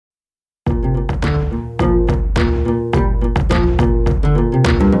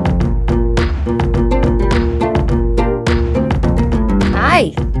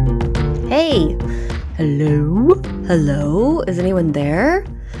Hello, is anyone there?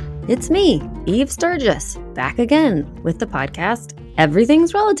 It's me, Eve Sturgis, back again with the podcast,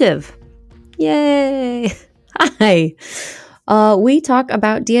 Everything's Relative. Yay! Hi! We talk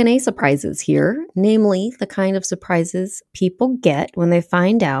about DNA surprises here, namely the kind of surprises people get when they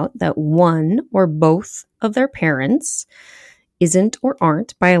find out that one or both of their parents isn't or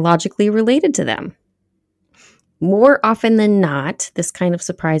aren't biologically related to them. More often than not, this kind of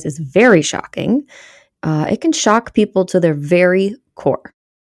surprise is very shocking. It can shock people to their very core.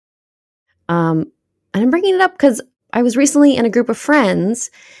 And I'm bringing it up because I was recently in a group of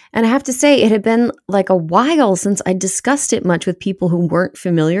friends, and I have to say it had been like a while since I discussed it much with people who weren't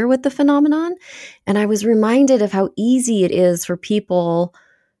familiar with the phenomenon. And I was reminded of how easy it is for people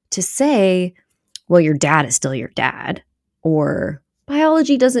to say, well, your dad is still your dad, or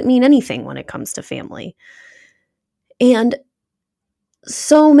biology doesn't mean anything when it comes to family. And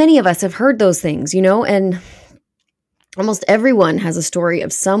so many of us have heard those things, and almost everyone has a story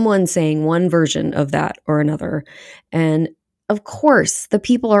of someone saying one version of that or another. And of course, the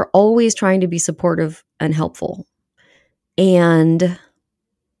people are always trying to be supportive and helpful. And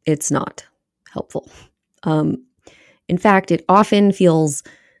it's not helpful. In fact, it often feels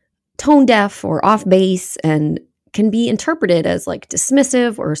tone deaf or off base and can be interpreted as like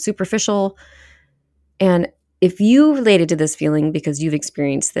dismissive or superficial. And if you related to this feeling because you've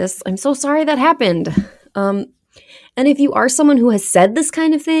experienced this, I'm so sorry that happened. And if you are someone who has said this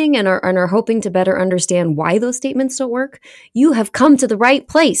kind of thing and are hoping to better understand why those statements don't work, you have come to the right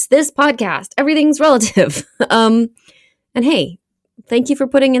place. This podcast, Everything's Relative. And hey, thank you for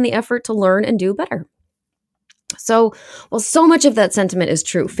putting in the effort to learn and do better. So much of that sentiment is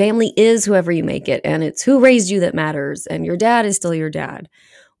true. Family is whoever you make it, and it's who raised you that matters, and your dad is still your dad.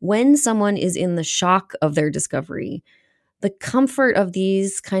 When someone is in the shock of their discovery, the comfort of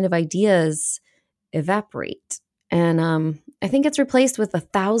these kind of ideas evaporate. And I think it's replaced with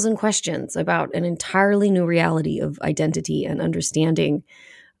 1,000 questions about an entirely new reality of identity and understanding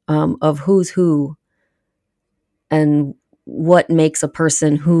of who's who and what makes a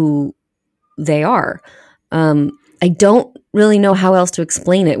person who they are. I don't really know how else to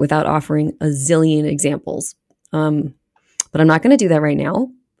explain it without offering a zillion examples. But I'm not going to do that right now.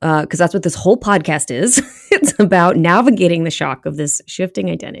 Because that's what this whole podcast is. It's about navigating the shock of this shifting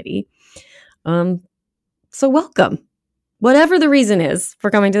identity. So welcome, whatever the reason is for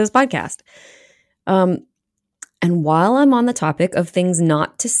coming to this podcast. And while I'm on the topic of things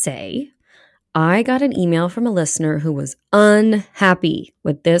not to say, I got an email from a listener who was unhappy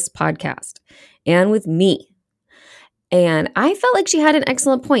with this podcast and with me. And I felt like she had an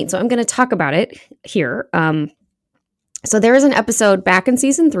excellent point, so I'm going to talk about it here. So there is an episode back in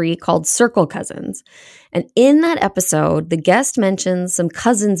season 3 called Circle Cousins. And in that episode, the guest mentions some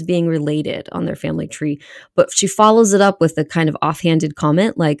cousins being related on their family tree, but she follows it up with a kind of offhanded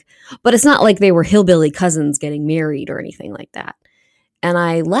comment like, but it's not like they were hillbilly cousins getting married or anything like that. And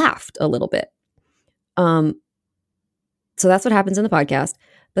I laughed a little bit. So that's what happens in the podcast.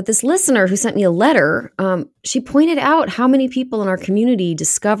 But this listener who sent me a letter, she pointed out how many people in our community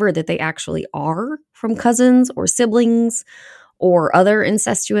discover that they actually are from cousins or siblings or other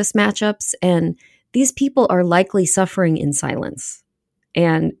incestuous matchups. And these people are likely suffering in silence.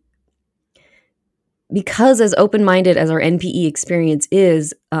 And because as open-minded as our MPE experience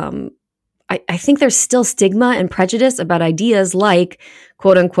is, I think there's still stigma and prejudice about ideas like,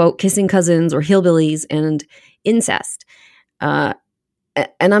 quote unquote, kissing cousins or hillbillies and incest.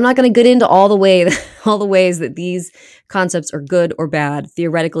 And I'm not going to get into all the ways that these concepts are good or bad,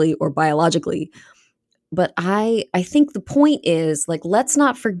 theoretically or biologically. But I think the point is, like, let's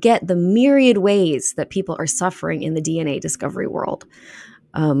not forget the myriad ways that people are suffering in the DNA discovery world.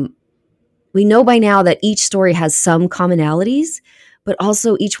 We know by now that each story has some commonalities, but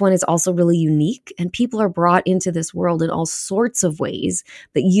also each one is also really unique. And people are brought into this world in all sorts of ways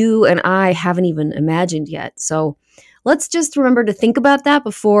that you and I haven't even imagined yet. So let's just remember to think about that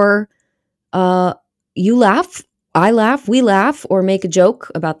before you laugh, I laugh, we laugh, or make a joke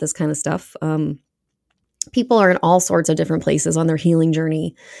about this kind of stuff. People are in all sorts of different places on their healing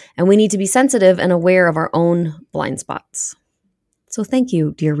journey, and we need to be sensitive and aware of our own blind spots. So thank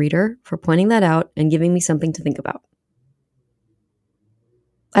you, dear reader, for pointing that out and giving me something to think about.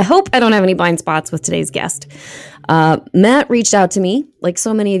 I hope I don't have any blind spots with today's guest. Matt reached out to me, like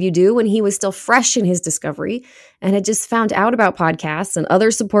so many of you do, when he was still fresh in his discovery and had just found out about podcasts and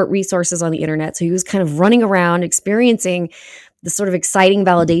other support resources on the internet. So he was kind of running around experiencing the sort of exciting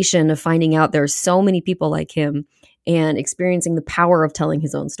validation of finding out there are so many people like him and experiencing the power of telling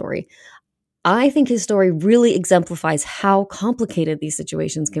his own story. I think his story really exemplifies how complicated these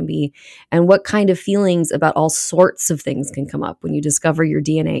situations can be and what kind of feelings about all sorts of things can come up when you discover your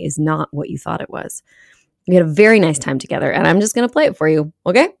DNA is not what you thought it was. We had a very nice time together, and I'm just going to play it for you.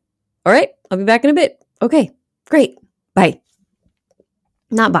 Okay? All right. I'll be back in a bit. Okay. Great. Bye.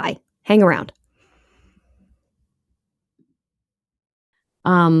 Not bye. Hang around.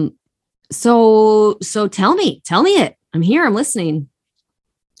 So tell me it. I'm here. I'm listening.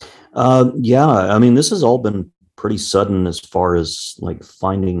 Yeah, I mean, this has all been pretty sudden as far as like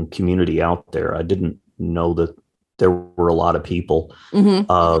finding community out there. I didn't know that there were a lot of people.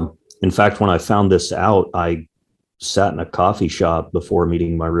 In fact, when I found this out, I sat in a coffee shop before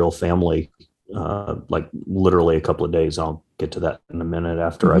meeting my real family, like literally a couple of days. I'll get to that in a minute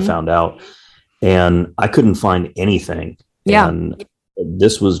after I found out. And I couldn't find anything. Yeah. And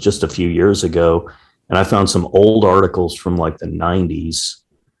this was just a few years ago. And I found some old articles from like the 90s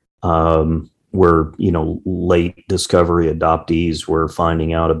where, late discovery adoptees were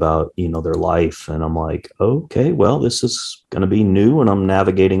finding out about, their life. And I'm like, okay, well, this is going to be new and I'm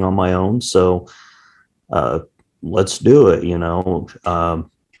navigating on my own. So let's do it,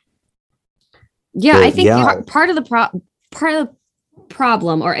 I think part of the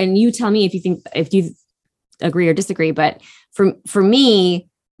problem, and you tell me if you agree or disagree, but for me,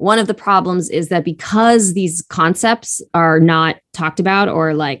 one of the problems is that because these concepts are not talked about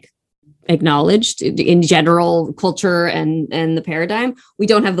or like acknowledged in general culture and the paradigm, we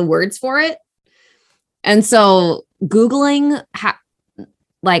don't have the words for it. And so Googling,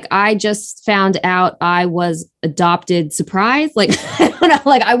 like I just found out I was adopted, surprise. Like, I don't know,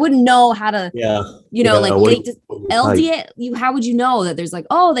 like I wouldn't know how to, LDA, how would you know that there's like,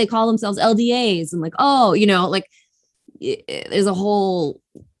 oh, they call themselves LDAs and like, oh, there's a whole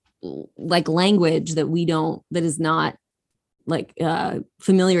like language that that is not like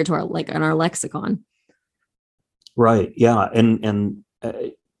familiar to our, like in our lexicon. Right. Yeah. And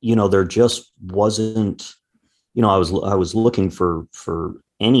there just wasn't, I was looking for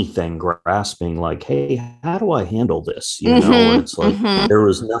anything grasping like, hey, how do I handle this? And it's like, there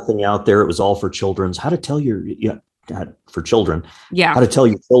was nothing out there. It was all for children's, how to tell for children. Yeah. How to tell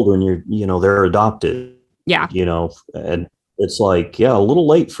your children they're adopted. Yeah. And it's like, yeah, a little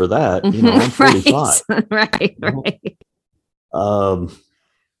late for that. I'm 45. Right.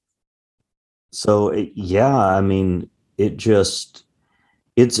 So yeah, I mean,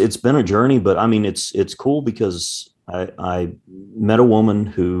 it's been a journey, but I mean, it's cool because I met a woman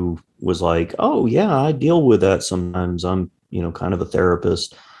who was like, oh yeah, I deal with that sometimes. I'm, kind of a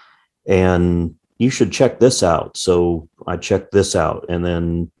therapist and you should check this out. So I checked this out. And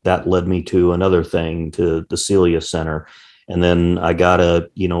then that led me to another thing, to the Celia Center. And then I got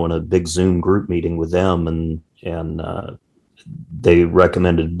in a big Zoom group meeting with them and they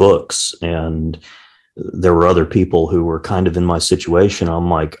recommended books, and there were other people who were kind of in my situation. I'm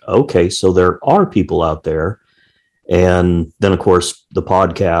like, okay, so there are people out there. And then of course the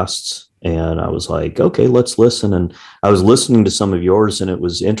podcasts, and I was like, okay, let's listen. And I was listening to some of yours and it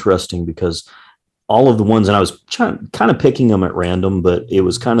was interesting because all of the ones, and I was kind of picking them at random, but it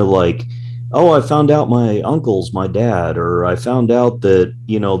was kind of like, oh, I found out my uncle's my dad, or I found out that,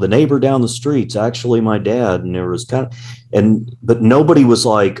 the neighbor down the street's actually my dad. And there was but nobody was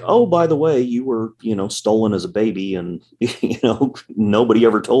like, oh, by the way, you were, stolen as a baby and, nobody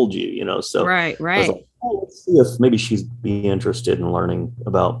ever told you, so. Right. I was like, oh, let's see if maybe she'd be interested in learning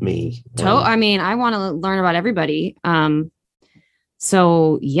about me. I mean, I want to learn about everybody.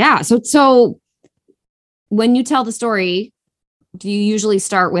 So yeah. So when you tell the story, do you usually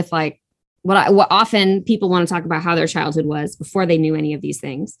start with like, what often people want to talk about how their childhood was before they knew any of these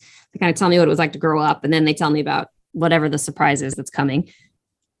things? They kind of tell me what it was like to grow up, and then they tell me about whatever the surprise is that's coming.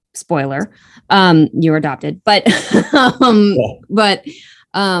 Spoiler, you're adopted, but how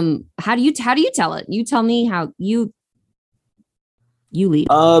do you tell it? You tell me how you lead.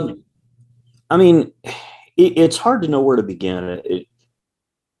 I mean, it's hard to know where to begin.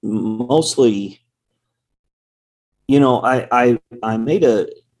 Mostly,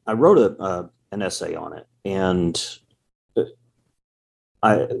 I wrote an essay on it, and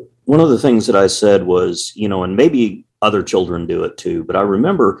one of the things that I said was, and maybe other children do it too, but I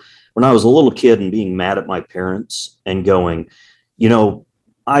remember when I was a little kid and being mad at my parents and going,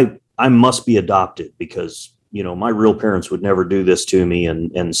 I must be adopted because, my real parents would never do this to me,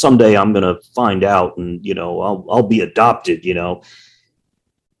 and someday I'm going to find out, and I'll be adopted,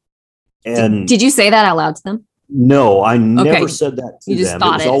 And did you say that out loud to them? No, I never said that to them. It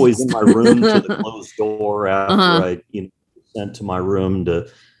was always in my room to the closed door after I sent to my room to,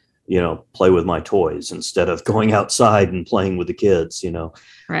 play with my toys instead of going outside and playing with the kids,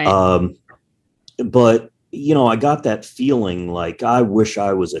 Right. but I got that feeling like I wish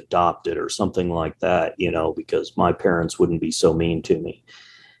I was adopted or something like that, because my parents wouldn't be so mean to me.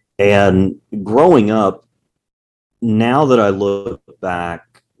 And growing up, now that I look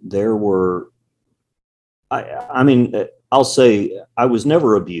back, there were, I mean, I'll say I was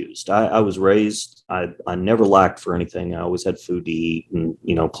never abused. I was raised, I never lacked for anything. I always had food to eat and,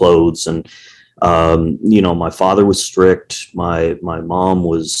 clothes. And, my father was strict. My mom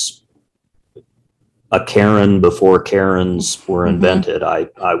was a Karen before Karens were invented,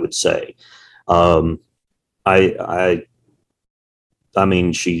 I would say. Um, I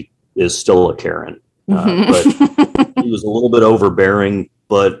mean, she is still a Karen, but she was a little bit overbearing,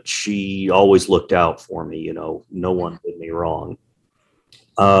 but she always looked out for me. No one did me wrong.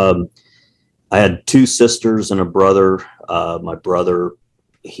 Um, I had two sisters and a brother. My brother,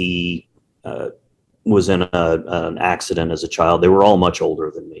 he was in an accident as a child. They were all much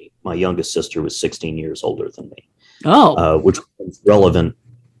older than me. My youngest sister was 16 years older than me. Oh, which was relevant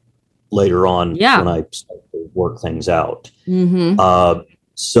later on yeah. when I started to work things out. Mm-hmm.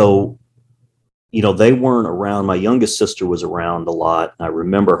 So, they weren't around. My youngest sister was around a lot. I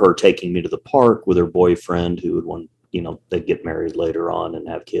remember her taking me to the park with her boyfriend who would want, they'd get married later on and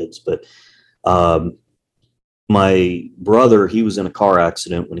have kids. But my brother, he was in a car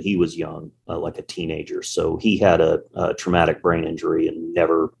accident when he was young, like a teenager. So he had a traumatic brain injury and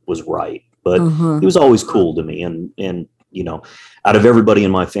never was right. But he was always cool to me. And out of everybody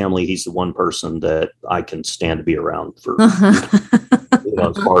in my family, he's the one person that I can stand to be around for,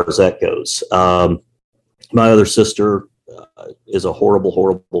 as far as that goes. My other sister is a horrible,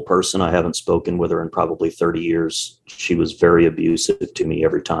 horrible person. I haven't spoken with her in probably 30 years. She was very abusive to me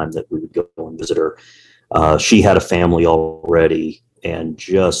every time that we would go and visit her. She had a family already and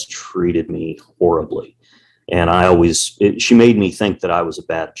just treated me horribly. And she made me think that I was a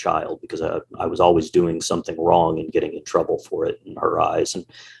bad child because I was always doing something wrong and getting in trouble for it in her eyes. And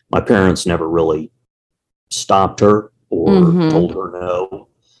my parents never really stopped her or told her no.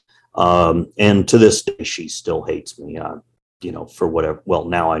 And to this day, she still hates me, for whatever. Well,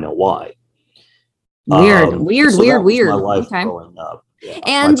 now I know why. Weird. My life growing up. Yeah.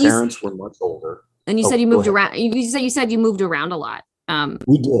 And my parents were much older. And you said you moved around. You said you moved around a lot.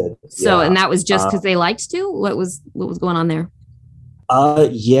 We did. So, and that was just because they liked to? What was going on there?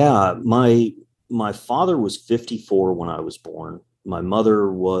 Yeah, my father was 54 when I was born. My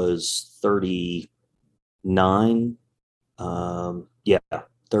mother was 39.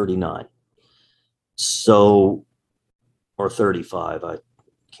 39. So, or 35. I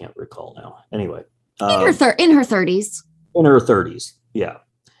can't recall now. Anyway, in her 30s. In her 30s, yeah.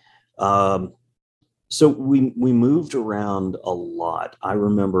 So we moved around a lot. I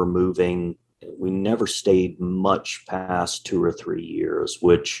remember moving. We never stayed much past 2 or 3 years,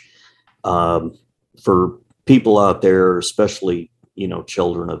 which for people out there, especially,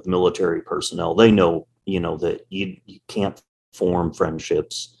 children of military personnel, they know, that you can't form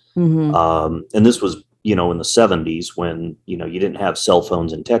friendships. And this was, in the 70s when, you didn't have cell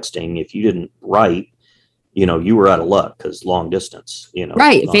phones and texting. If you didn't write, you were out of luck because long distance,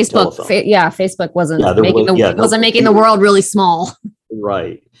 right. Facebook. Facebook wasn't making the world really small.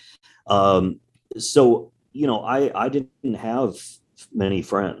 Right. So, I didn't have many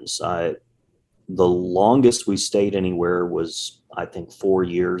friends. The longest we stayed anywhere was, I think, 4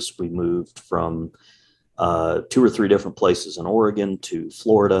 years. We moved from 2 or 3 different places in Oregon to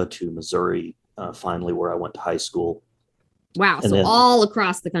Florida to Missouri, finally, where I went to high school. Wow. And so then, all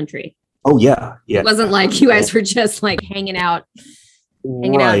across the country. Oh, yeah. Yeah. It wasn't like you guys were just like hanging out in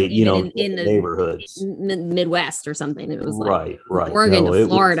the neighborhoods, Midwest or something. It was like right. Oregon to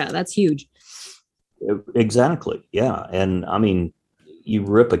Florida. That's huge. Exactly. Yeah. And I mean, you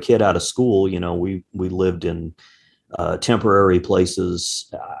rip a kid out of school, we lived in temporary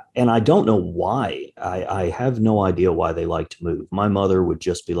places. And I don't know why. I have no idea why they like to move. My mother would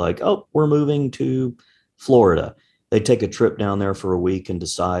just be like, oh, we're moving to Florida. They'd take a trip down there for a week and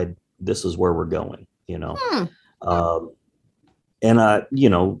decide this is where we're going, and a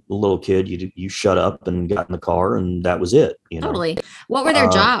little kid, you shut up and got in the car and that was it. Totally. What were their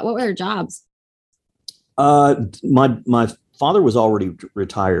jobs? My father was already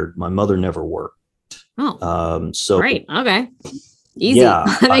retired. My mother never worked. Oh, so great. Okay. Easy. Yeah,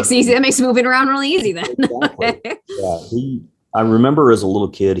 that makes moving around really easy then. Exactly. Yeah. I remember as a little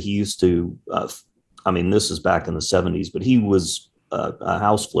kid, he used to, this is back in the 70s, but he was a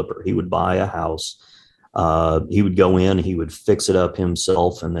house flipper. He would buy a house. He would go in, he would fix it up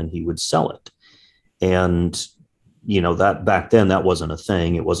himself, and then he would sell it. And that back then that wasn't a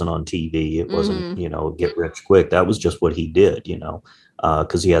thing. It wasn't on TV. It wasn't, get rich quick. That was just what he did,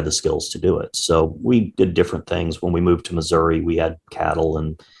 because he had the skills to do it. So we did different things. When we moved to Missouri, we had cattle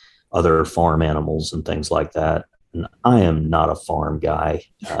and other farm animals and things like that. And I am not a farm guy.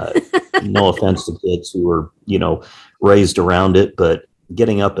 No offense to kids who were, raised around it, but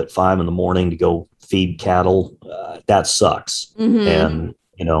getting up at 5 a.m. to go feed cattle, that sucks. And,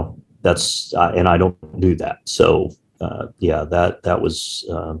 that's, and I don't do that. So, that was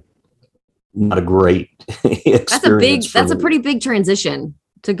not a great experience. That's a pretty big transition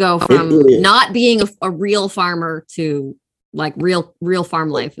to go from not being a real farmer to like real farm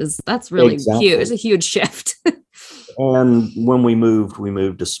life. That's really huge. It's a huge shift. And when we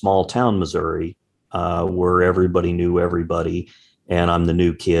moved to small town Missouri, where everybody knew everybody, and I'm the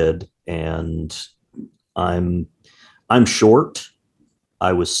new kid, and I'm short.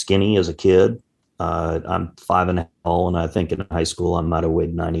 I was skinny as a kid. I'm 5'5" tall, and I think in high school I might have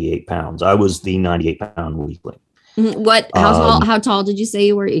weighed 98 pounds. I was the 98-pound weakling. How tall did you say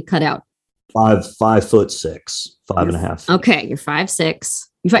you were? You cut out. 5'6", 5.5. Okay, you're 5'6".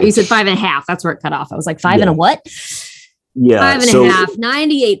 You said 5.5. That's where it cut off. I was like, five and a what? Yeah, 5.5,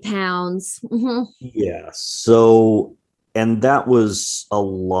 98 pounds. Yeah. So, and that was a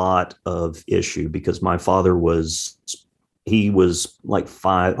lot of issue because my father was like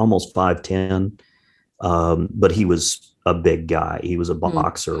almost 5'10", but he was a big guy. He was a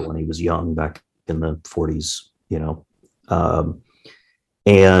boxer when he was young back in the 40s,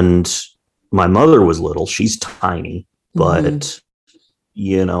 and my mother was little. She's tiny, but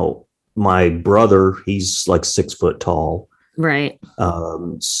my brother, he's like 6 foot tall. Right.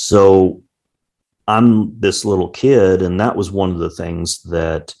 So I'm this little kid, and that was one of the things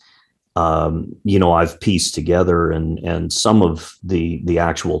that, I've pieced together, and some of the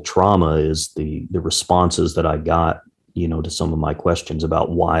actual trauma is the responses that I got, to some of my questions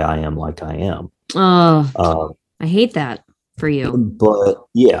about why I am like I am. Oh, I hate that for you. But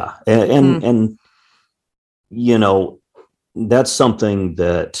yeah. And that's something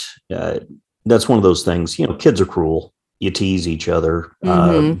that, that's one of those things, kids are cruel. You tease each other.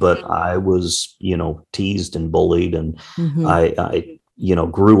 But I was, teased and bullied, and I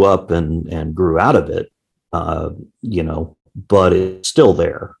grew up and grew out of it, but it's still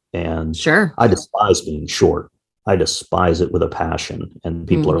there. And sure, I despise being short. I despise it with a passion. And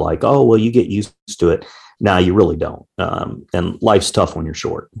people are like, oh, well, you get used to it. No, you really don't. And life's tough when you're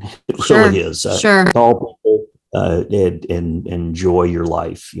short. It really is. Sure. Tall people, and enjoy your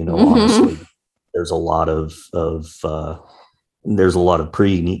life. Honestly, there's a lot of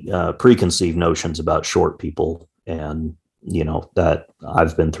preconceived notions about short people, and that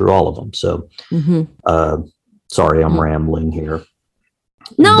I've been through all of them. So, sorry, I'm rambling here.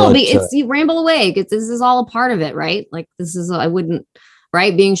 No, but you ramble away. This is all a part of it, right? Like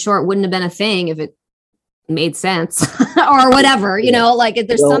being short wouldn't have been a thing if it made sense or whatever, like if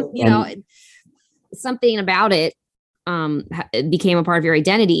there's something about it, it became a part of your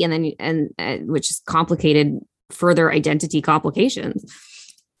identity, and then which is complicated further identity complications.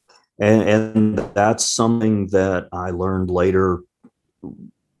 And that's something that I learned later.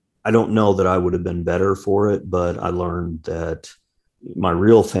 I don't know that I would have been better for it, but I learned that my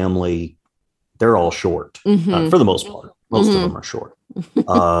real family, they're all short for the most part. Most of them are short.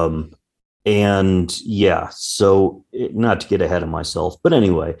 And yeah, so not to get ahead of myself, but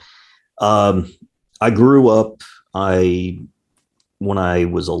anyway, I grew up, when I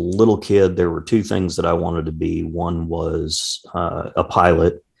was a little kid, there were two things that I wanted to be. One was a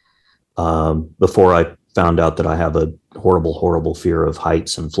pilot, before I found out that I have a horrible, horrible fear of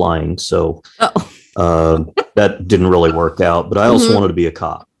heights and flying. So that didn't really work out. But I also wanted to be a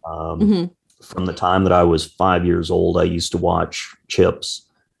cop. From the time that I was 5 years old, I used to watch Chips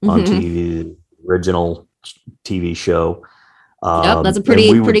on TV, original TV show. That's a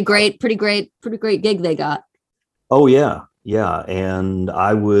pretty great gig they got. Oh yeah. Yeah. And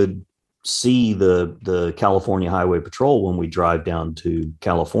I would see the California Highway Patrol when we drive down to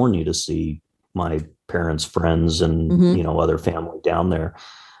California to see my parents' friends and, other family down there.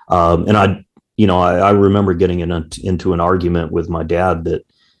 And I remember getting into an argument with my dad that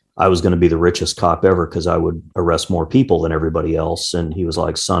I was going to be the richest cop ever because I would arrest more people than everybody else. And he was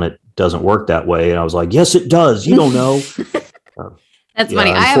like, son, it doesn't work that way. And I was like, yes, it does. You don't know. That's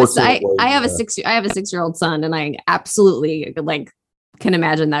funny. I have a 6-year-old son, and I absolutely can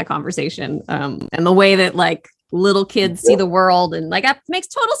imagine that conversation. And the way that little kids see the world, and that makes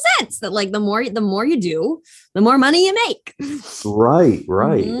total sense that the more you do, the more money you make. Right.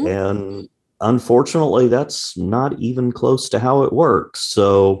 And unfortunately, that's not even close to how it works.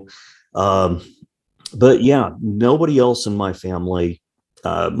 So, But yeah, nobody else in my family.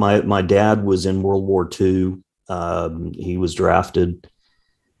 My dad was in World War II. He was drafted.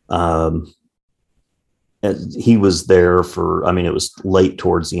 Um, he was there for. I mean, it was late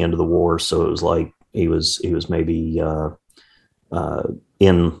towards the end of the war, so it was like he was maybe uh,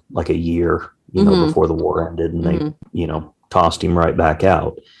 in like a year, before the war ended, and they tossed him right back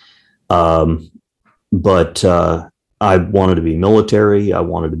out. Um, but I wanted to be military. I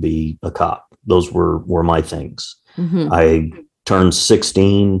wanted to be a cop. Those were my things. I turned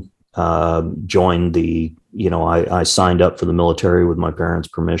 16, joined the, I signed up for the military with my parents'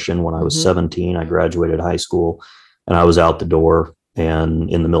 permission. When I was 17, I graduated high school and I was out the door and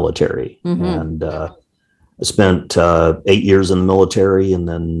in the military. And I spent 8 years in the military, and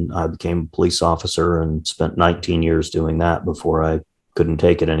then I became a police officer and spent 19 years doing that before I couldn't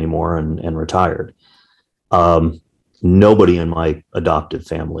take it anymore and retired. Nobody in my adoptive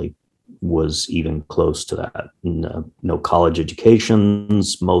family was even close to that. No college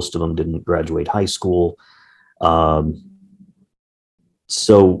educations. Most of them didn't graduate high school.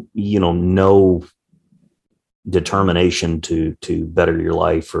 So, no determination to better your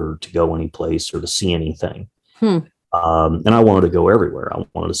life or to go any place or to see anything. And I wanted to go everywhere. I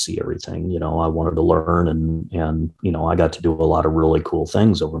wanted to see everything. I wanted to learn, and I got to do a lot of really cool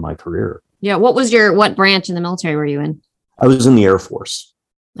things over my career. Yeah. What branch in the military were you in? I was in the Air Force.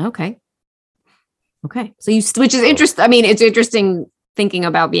 Okay. So which is interesting. I mean, it's interesting thinking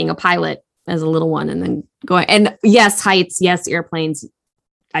about being a pilot as a little one and then going, and yes, heights, yes, airplanes.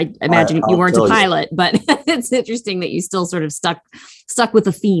 I imagine you weren't a pilot, but it's interesting that you still sort of stuck with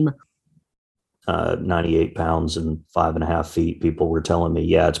the theme. 98 pounds and 5.5 feet. People were telling me,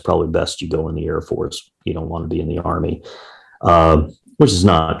 yeah, it's probably best you go in the Air Force. You don't want to be in the Army, which is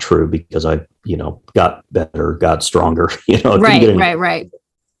not true, because I, got better, got stronger, Right.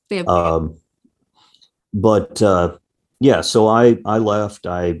 But yeah, so I left.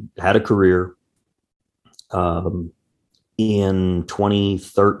 I had a career. In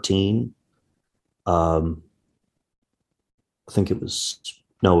 2013, I think it was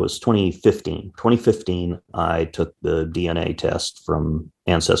 2015. 2015, I took the DNA test from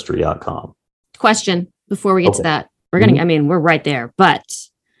Ancestry.com. Question before we get to that. We're right there. But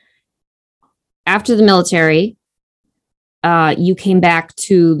after the military, you came back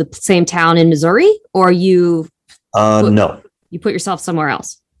to the same town in Missouri, or no, you put yourself somewhere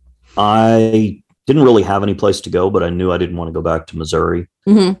else? I didn't really have any place to go, but I knew I didn't want to go back to Missouri.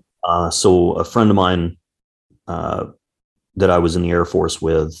 So a friend of mine that I was in the Air Force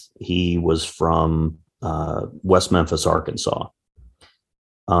with, he was from West Memphis, Arkansas,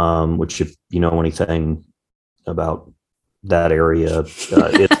 which, if you know anything about that area,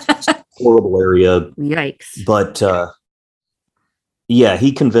 it's a horrible area. Yikes. But yeah,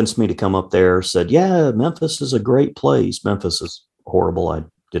 he convinced me to come up there, said, yeah, Memphis is a great place. Memphis is horrible. I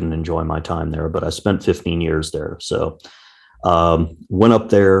didn't enjoy my time there, but I spent 15 years there. So went up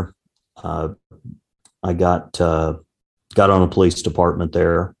there. I got on a police department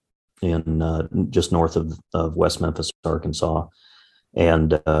there in just north of West Memphis, Arkansas,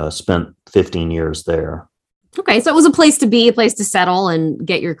 and spent 15 years there. Okay, so it was a place to be, a place to settle and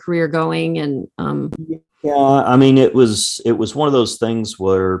get your career going. And yeah, I mean, it was one of those things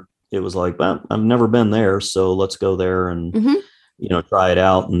where it was like, well, I've never been there, so let's go there and try it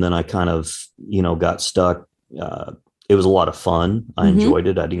out. And then I kind of got stuck. It was a lot of fun. I enjoyed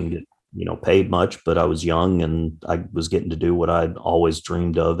it. I didn't get paid much, but I was young and I was getting to do what I'd always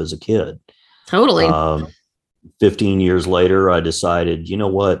dreamed of as a kid. Totally. 15 years later, I decided, you know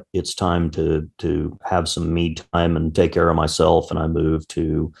what, it's time to have some me time and take care of myself. And I moved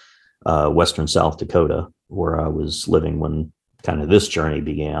to Western South Dakota, where I was living when kind of this journey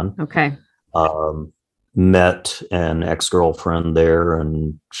began. Okay. Met an ex-girlfriend there,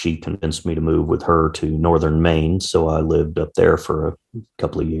 and she convinced me to move with her to northern Maine. So I lived up there for a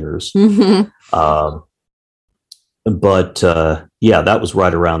couple of years. But yeah, that was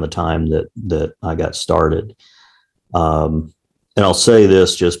right around the time that I got started. And I'll say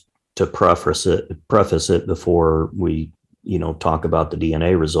this just to preface it before we, talk about the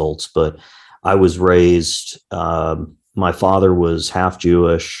DNA results. But I was raised, my father was half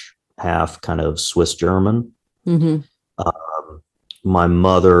Jewish, half kind of Swiss German. My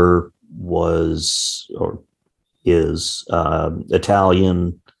mother was, or is,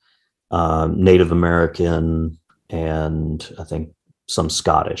 Italian, Native American, and I think some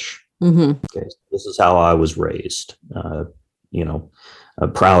Scottish. Okay, so this is how I was raised. I'm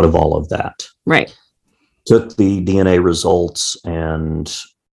proud of all of that. Right. Took the DNA results, and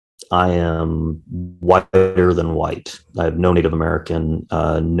I am whiter than white. I have no Native American,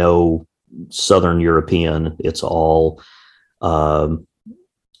 no Southern European. It's all um,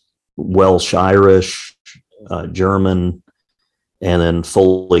 Welsh, Irish, German, and then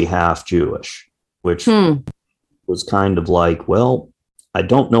fully half Jewish, which was kind of like, well, I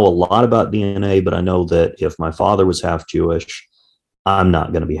don't know a lot about DNA, but I know that if my father was half Jewish, I'm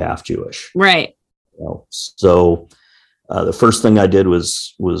not going to be half Jewish. Right. So the first thing I did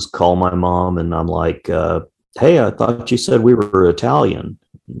was call my mom, and I'm like, "Hey, I thought you said we were Italian."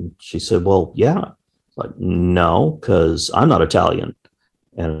 And she said, "Well, yeah." Like, no, because I'm not Italian.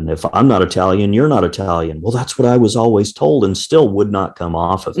 And if I'm not Italian, you're not Italian. Well, that's what I was always told, and still would not come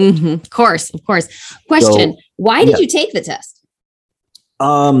off of it. Of course. Question: why did you take the test?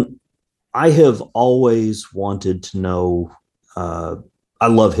 I have always wanted to know. I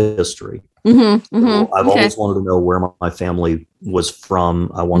love history. So I've always wanted to know where my family was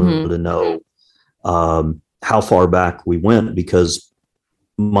from. I wanted to know how far back we went, because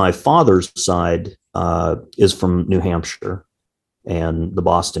my father's side is from New Hampshire and the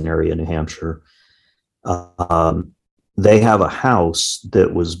Boston area, New Hampshire. They have a house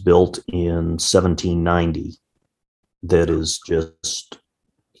that was built in 1790 that is just,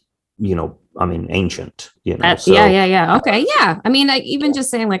 ancient. So, yeah. Okay, yeah. I mean, even just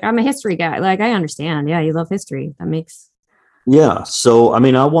saying, like, I'm a history guy. Like, I understand. Yeah, you love history. That makes. Yeah. So, I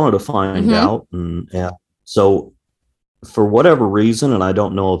mean, I wanted to find out, and so for whatever reason, and I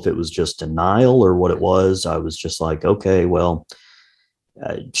don't know if it was just denial or what it was, I was just like, okay, well,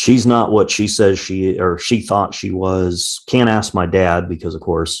 she's not what she says she thought she was. Can't ask my dad because, of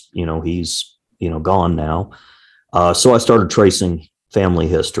course, he's gone now. So I started tracing family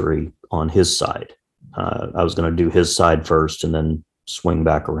history on his side. I was going to do his side first and then swing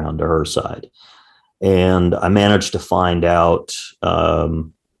back around to her side. And I managed to find out a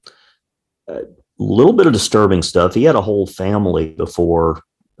little bit of disturbing stuff. He had a whole family before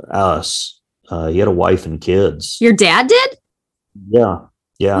us. He had a wife and kids. Your dad did? Yeah.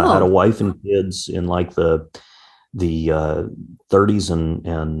 Oh. I had a wife and kids in like the 30s and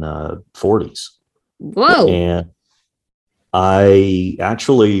 40s. Whoa. And I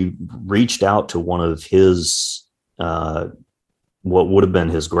actually reached out to one of his, what would have been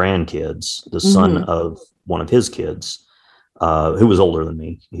his grandkids, the son of one of his kids, who was older than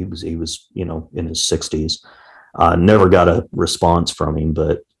me. He was, in his 60s. Never got a response from him,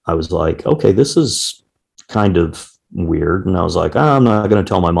 but I was like, okay, this is kind of weird. And I was like, I'm not going to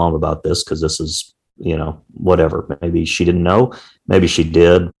tell my mom about this, because this is, whatever. Maybe she didn't know. Maybe she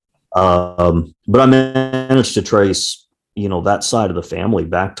did. But I managed to trace, that side of the family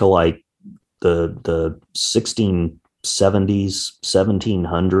back to like the 1670s,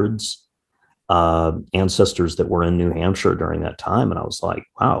 1700s, ancestors that were in New Hampshire during that time. And I was like,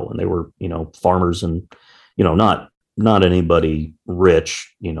 wow. And they were, farmers, and, not anybody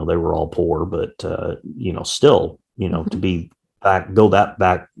rich, they were all poor, but, still, to be go back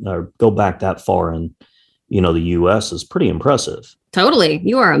that far in, the US is pretty impressive. Totally.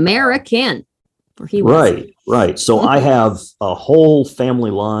 You are American. Or he was. Right. So I have a whole family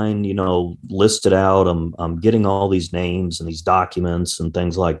line, listed out. I'm getting all these names and these documents and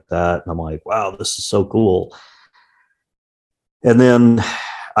things like that. And I'm like, wow, this is so cool. And then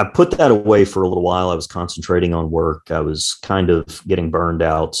I put that away for a little while. I was concentrating on work. I was kind of getting burned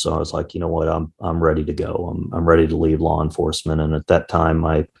out. So I was like, you know what, I'm ready to go. I'm ready to leave law enforcement. And at that time,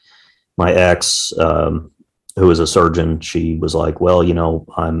 my ex, who was a surgeon, she was like, well,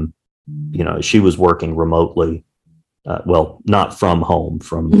 she was working remotely. Not from home,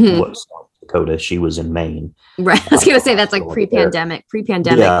 from South Dakota. She was in Maine. Right. I was going to say that's like pre-pandemic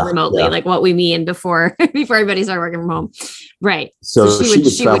remotely, like what we mean before everybody started working from home. Right. So she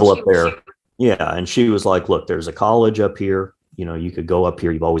would travel up there. Yeah. And she was like, look, there's a college up here. You could go up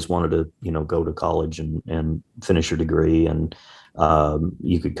here. You've always wanted to, go to college and finish your degree. And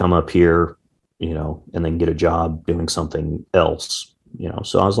you could come up here, and then get a job doing something else,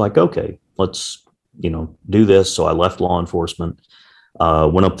 So I was like, okay, let's, do this. So I left law enforcement,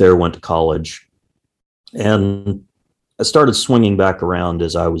 went up there, went to college, and I started swinging back around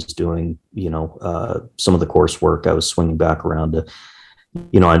as I was doing, some of the coursework. I was swinging back around to,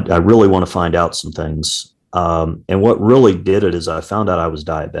 I really want to find out some things. And what really did it is I found out I was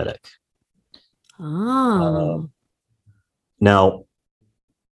diabetic. Oh. Now,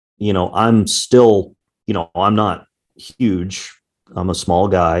 I'm still, I'm not huge. I'm a small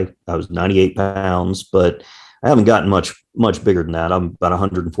guy. I was 98 pounds, but I haven't gotten much bigger than that. I'm about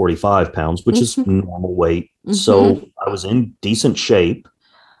 145 pounds, which is normal weight. So I was in decent shape,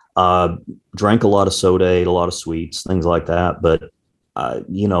 drank a lot of soda, ate a lot of sweets, things like that. But,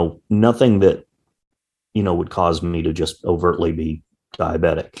 nothing that, would cause me to just overtly be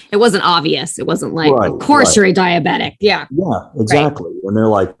diabetic. It wasn't obvious. It wasn't like, Right, of course right. you're a diabetic. Yeah. Yeah, exactly. And they're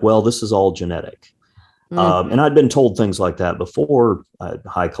like, well, this is all genetic. Mm. And I'd been told things like that before.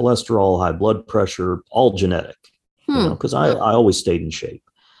 High cholesterol, high blood pressure, all genetic, Hmm. because I always stayed in shape.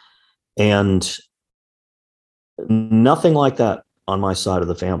 And nothing like that on my side of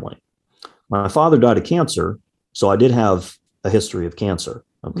the family. My father died of cancer, so I did have a history of cancer.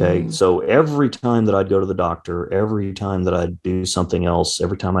 Okay. Mm. So every time that I'd go to the doctor, every time that I'd do something else,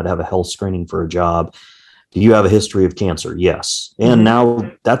 every time I'd have a health screening for a job, do you have a history of cancer? Yes. And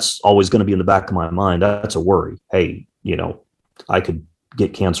now that's always going to be in the back of my mind. That's a worry. Hey, I could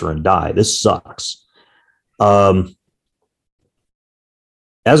get cancer and die. This sucks. As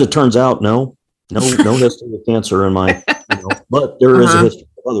it turns out, no history of cancer in my, but there is a history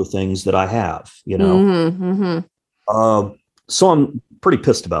of other things that I have, so I'm pretty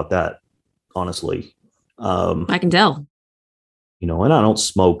pissed about that, honestly. I can tell. And I don't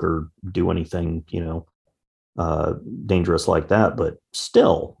smoke or do anything, dangerous like that, but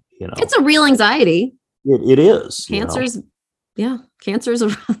still, It's a real anxiety. it is. Cancer's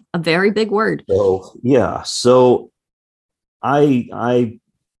a very big word. So yeah. So I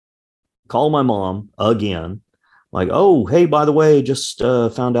call my mom again, like, oh, hey, by the way, just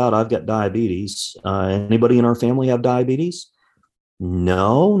found out I've got diabetes. Anybody in our family have diabetes?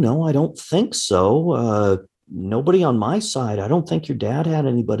 No, I don't think so. Nobody on my side. I don't think your dad had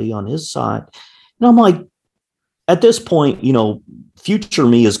anybody on his side. And I'm like, at this point, future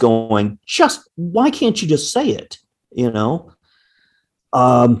me is going, just why can't you just say it?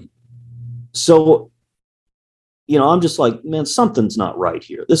 So, I'm just like, man, something's not right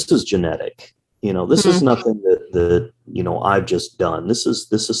here. This is genetic. This is nothing that I've just done. This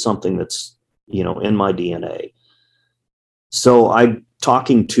is something that's, in my DNA. So I'm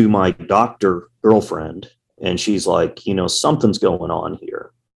talking to my doctor girlfriend, and she's like, something's going on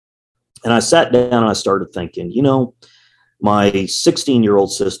here. And I sat down and I started thinking, my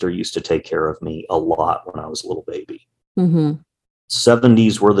 16-year-old sister used to take care of me a lot when I was a little baby.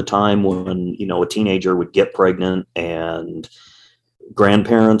 70s were the time when, a teenager would get pregnant and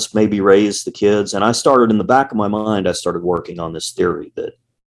grandparents maybe raise the kids. And I started, in the back of my mind, I started working on this theory that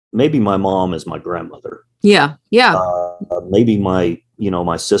maybe my mom is my grandmother. Yeah. Maybe my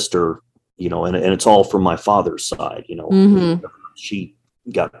sister, and it's all from my father's side, she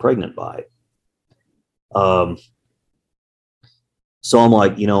got pregnant by. So I'm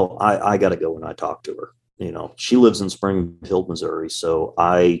like, I got to go and I talk to her. She lives in Springfield, Missouri. So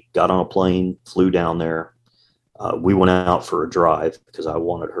I got on a plane, flew down there. We went out for a drive because I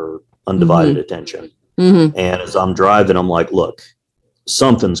wanted her undivided attention. And as I'm driving, I'm like, look,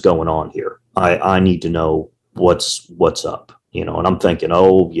 something's going on here. I need to know what's up, and I'm thinking,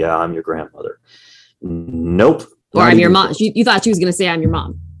 oh yeah, I'm your grandmother. Nope. Or I'm your mom. You thought she was going to say I'm your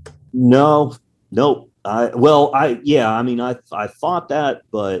mom. No, nope. I thought that,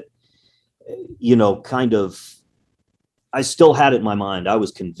 but kind of, I still had it in my mind. I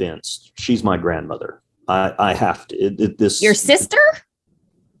was convinced she's my grandmother. I have to, your sister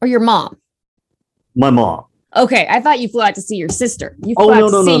or your mom? My mom. Okay. I thought you flew out to see your sister. You flew out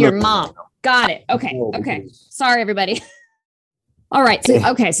to see your mom. Got it. Okay. Okay. Sorry, everybody. All right.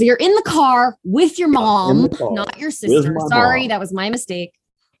 So you're in the car with your mom, not your sister. Sorry, that was my mistake.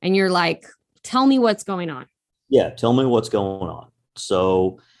 And you're like, tell me what's going on. Yeah, tell me what's going on.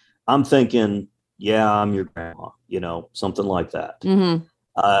 So I'm thinking, yeah, I'm your grandma, something like that.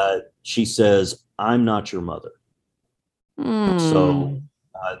 She says, I'm not your mother. So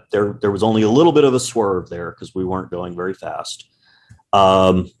there was only a little bit of a swerve there because we weren't going very fast.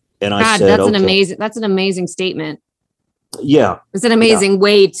 And I said, that's an amazing statement. Yeah. It's an amazing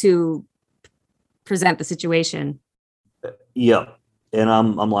way to present the situation. Yeah. And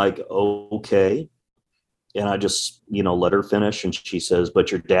I'm like, okay. And I just, let her finish. And she says, but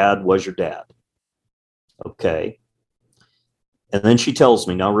your dad was your dad. Okay. And then she tells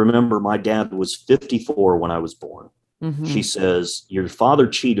me, now remember, my dad was 54 when I was born. She says, your father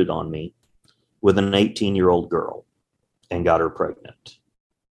cheated on me with an 18-year-old girl and got her pregnant.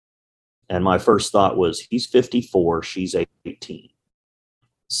 And my first thought was, he's 54, she's 18.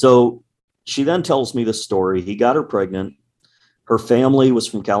 So she then tells me the story. He got her pregnant. Her family was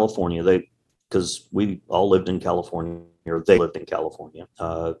from California. Because we all lived in California, or they lived in California,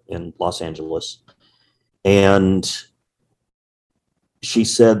 in Los Angeles. And she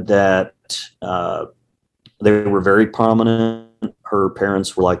said that they were very prominent. Her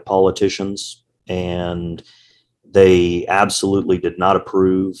parents were like politicians, and they absolutely did not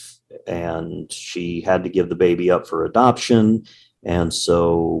approve. And she had to give the baby up for adoption. And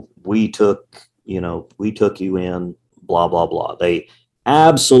so we took you in, blah, blah, blah. They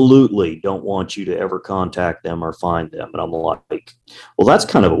absolutely don't want you to ever contact them or find them. And I'm like, well, that's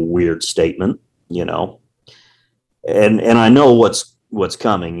kind of a weird statement, you know. And I know what's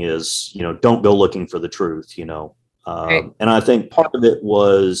coming is, you know, don't go looking for the truth, you know. Right. And I think part of it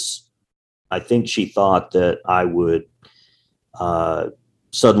was, I think she thought that I would uh,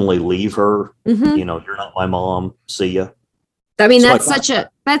 suddenly leave her. Hmm. You know, you're not my mom. See ya. I mean, So I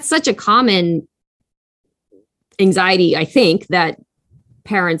that's such a common anxiety, I think, that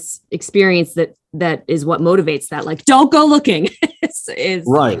parents experience, that is what motivates that. Like, don't go looking. Is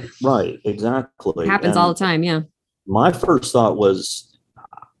right, exactly. happens all And the time. Yeah. my first thought was,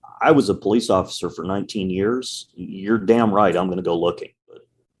 I was a police officer for 19 years. You're damn right. I'm going to go looking. But,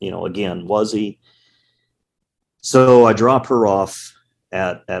 you know, again, was he? So I drop her off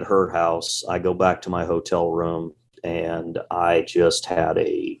at her house. I go back to my hotel room and I just had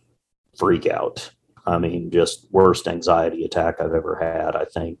a freak out. I mean, just worst anxiety attack I've ever had, I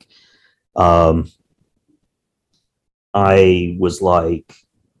think. Um, I was like,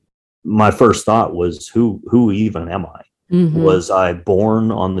 my first thought was, who even am I? Mm-hmm. Was I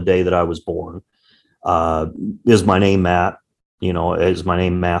born on the day that I was born? Uh, is my name Matt? You know, is my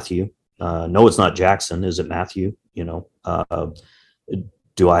name Matthew? No, it's not Jackson. Is it Matthew? You know,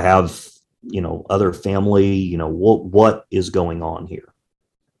 do I have, you know, other family? You know, what is going on here?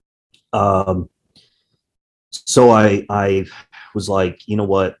 Um, so I was like, you know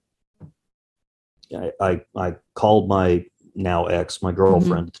what? I called my now ex, my Mm-hmm.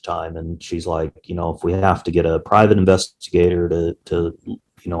 girlfriend at the time, and she's like, you know, if we have to get a private investigator to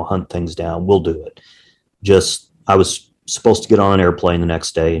you know, hunt things down, we'll do it. Just, I was supposed to get on an airplane the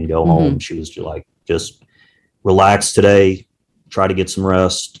next day and go home. Mm-hmm. She was just like, just relax today, try to get some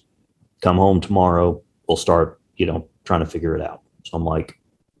rest, come home tomorrow. We'll start, you know, trying to figure it out. So I'm like,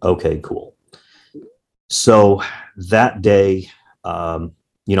 okay, cool. So that day,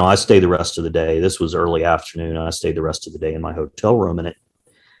 you know, I stayed the rest of the day. This was early afternoon. I stayed the rest of the day in my hotel room, and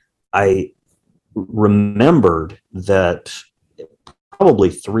I remembered that probably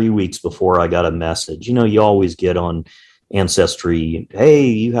 3 weeks before I got a message. You know, you always get on Ancestry, hey,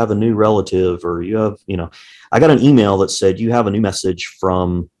 you have a new relative, or you have, you know, I got an email that said you have a new message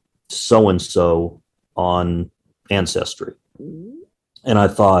from so and so on Ancestry. And I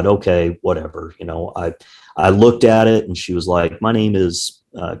thought, okay, whatever. You know, I looked at it, and she was like, my name is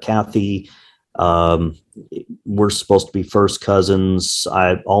Kathy. Um, we're supposed to be first cousins.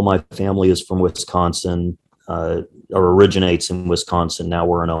 All my family is from Wisconsin, or originates in Wisconsin. Now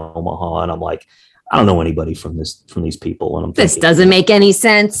we're in Omaha, and I'm like, I don't know anybody from these people. And I'm This thinking, doesn't make any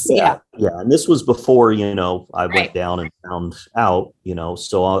sense. Yeah. yeah. And this was before, you know, I went Right. down and found out, you know,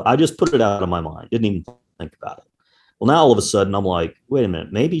 so I just put it out of my mind. Didn't even think about it. Well, now all of a sudden I'm like, wait a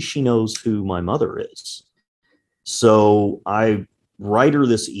minute, maybe she knows who my mother is. So I write her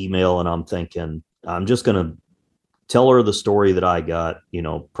this email, and I'm thinking, I'm just going to tell her the story that I got. You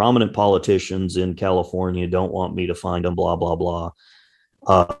know, prominent politicians in California don't want me to find them, blah, blah, blah.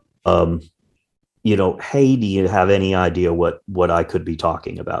 Uh, um, you know, hey, do you have any idea what I could be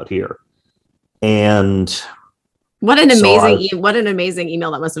talking about here? And so What an amazing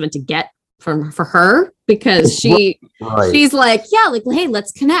email that must have been to get from for her, because right, she's like, yeah, like, hey,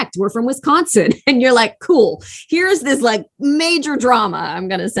 let's connect. We're from Wisconsin. And you're like, cool. Here's this like major drama I'm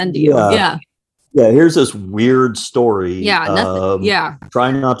gonna send to you. yeah, Yeah. yeah. Here's this weird story. Yeah. Nothing. Yeah.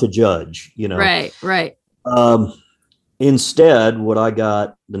 Try not to judge, you know. Right. Right. Um, Instead, what I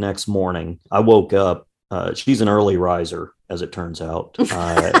got the next morning, I woke up. She's an early riser, as it turns out.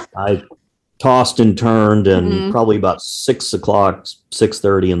 I tossed and turned, and Mm-hmm. probably about 6 o'clock,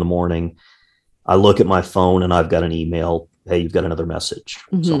 6:30 in the morning, I look at my phone and I've got an email. Hey, you've got another message.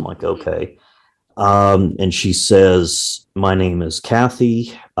 So I'm Mm-hmm. like, okay. And she says, my name is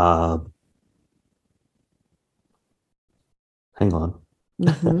Kathy. Hang on.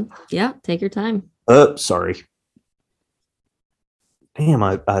 Mm-hmm. Yeah. Take your time. Sorry. Damn,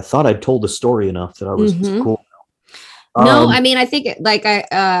 I thought I'd told the story enough that I was Mm-hmm. cool. No, Um, I mean, I think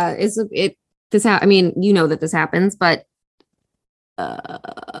I mean, you know that this happens, but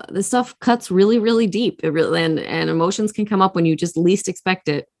this stuff cuts really, really deep. It really, and emotions can come up when you just least expect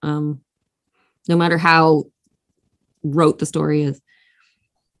it. No matter how rote the story is.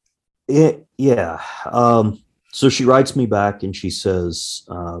 yeah. So she writes me back and she says,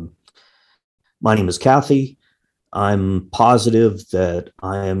 my name is Kathy. I'm positive that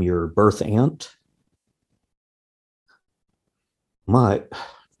I am your birth aunt. My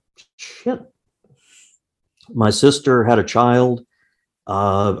shit. My sister had a child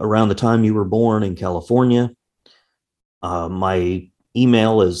around the time you were born in California. My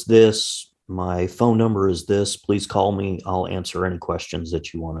email is this. My phone number is this. Please call me. I'll answer any questions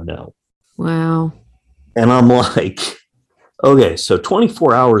that you want to know. Wow. And I'm like, okay, so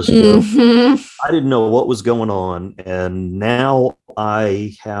 24 hours ago, I didn't know what was going on. And now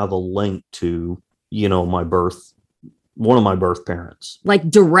I have a link to, one of my birth parents. Like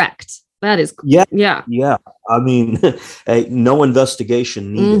direct. That is, yeah. Yeah. Yeah. I mean, hey, no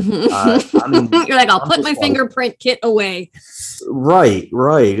investigation needed. You're like, I'll put my fingerprint kit away. Right.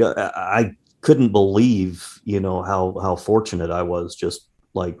 I couldn't believe, how fortunate I was. Just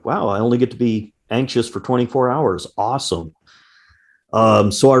like, wow, I only get to be anxious for 24 hours. Awesome.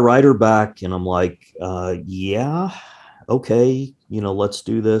 So I write her back and I'm like, yeah, okay, let's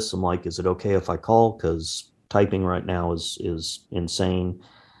do this. I'm like, is it okay if I call? Because typing right now is insane.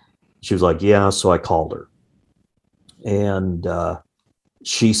 She was like, yeah. So I called her and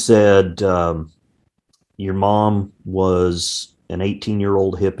she said, your mom was an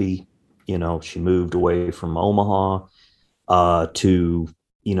 18-year-old hippie. She moved away from Omaha to,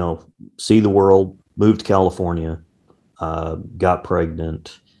 see the world, moved to California, got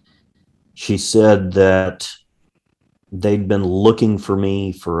pregnant. She said that they'd been looking for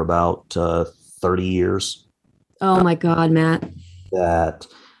me for about 30 years. Oh my God, Matt. That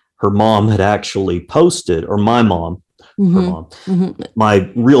her mom had actually posted, or my mom, her mom,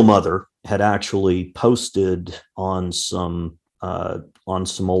 my real mother had actually posted on some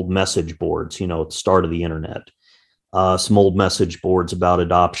old message boards, at the start of the internet. Some old message boards about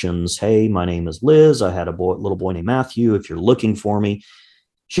adoptions. Hey, my name is Liz. I had a little boy named Matthew. If you're looking for me.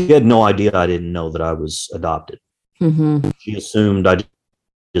 She had no idea I didn't know that I was adopted. She assumed I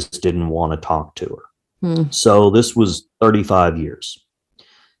just didn't want to talk to her. So this was 35 years.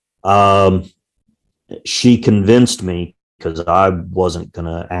 She convinced me, because I wasn't going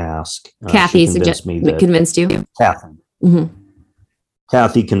to ask. Kathy convinced you? Kathy.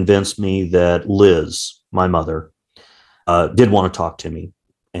 Kathy convinced me that Liz, my mother, did want to talk to me,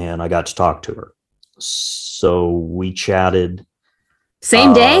 and I got to talk to her. So we chatted.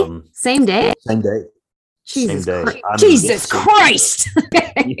 Same day? Same day? Same day. Jesus Same day. Jesus Christ.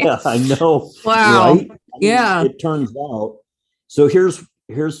 Yeah, I know. Wow. Right? Yeah. It turns out. So here's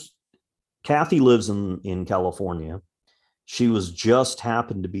Kathy lives in California. She was just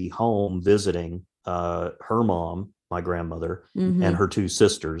happened to be home visiting her mom, my grandmother, and her two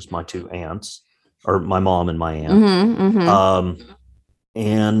sisters, my two aunts, or my mom and my aunt.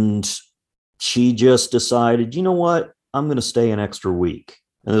 And she just decided, you know what? I'm going to stay an extra week.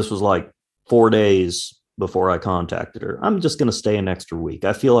 And this was like 4 days before I contacted her. I'm just going to stay an extra week.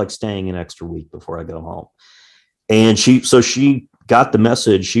 I feel like staying an extra week before I go home. And she got the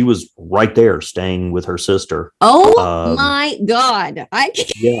message. She was right there staying with her sister. Oh my God. I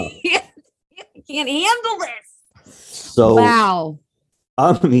can't handle this. So, wow.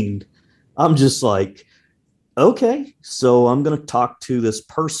 I mean, I'm just like, okay, so I'm going to talk to this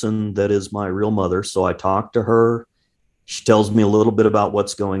person that is my real mother. So I talked to her. She tells me a little bit about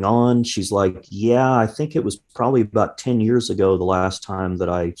what's going on. She's like, yeah, I think it was probably about 10 years ago, the last time that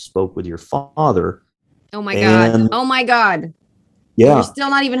I spoke with your father. Oh my God. Oh my God. Yeah. You're still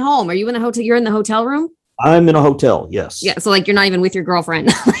not even home. Are you in the hotel? You're in the hotel room? I'm in a hotel. Yes. Yeah. So like, you're not even with your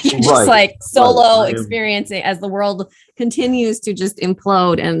girlfriend. You're just like solo experiencing as the world continues to just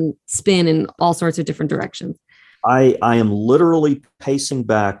implode and spin in all sorts of different directions. I am literally pacing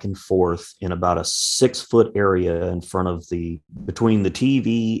back and forth in about a 6-foot area in front of between the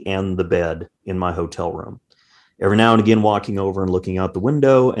TV and the bed in my hotel room. Every now and again, walking over and looking out the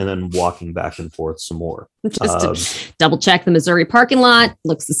window, and then walking back and forth some more. Just to double check the Missouri parking lot.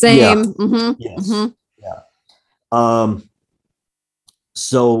 Looks the same. Yeah. Yes. Yeah.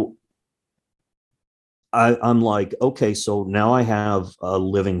 So I'm like, okay, so now I have a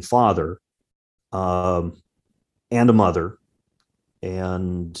living father. And a mother.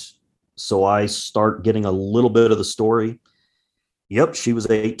 And so I start getting a little bit of the story. Yep, she was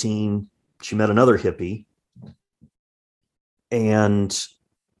 18. She met another hippie. And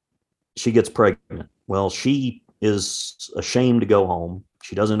she gets pregnant. Well, she is ashamed to go home.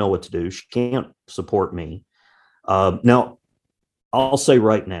 She doesn't know what to do. She can't support me. Now, I'll say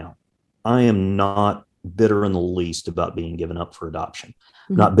right now, I am not bitter in the least about being given up for adoption.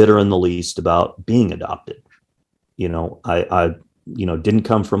 Not bitter in the least about being adopted. I didn't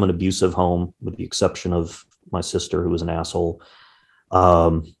come from an abusive home, with the exception of my sister, who was an asshole.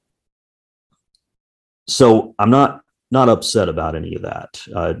 So I'm not upset about any of that.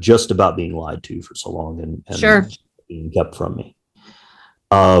 Just about being lied to for so long and being kept from me.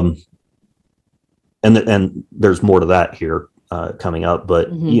 And there's more to that here coming up, but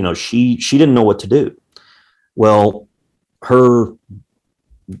she didn't know what to do. Well, her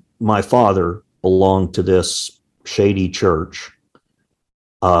my father belonged to this shady church.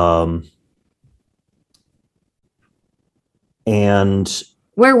 And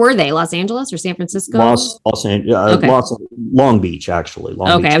where were they? Los Angeles or San Francisco? Los Angeles, okay. Long Beach, actually.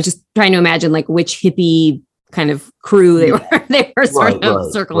 Okay, Beach. I was just trying to imagine like which hippie kind of crew they were sort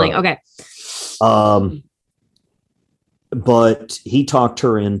of circling. Right. Okay. But he talked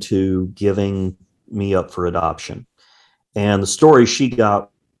her into giving me up for adoption. And the story she got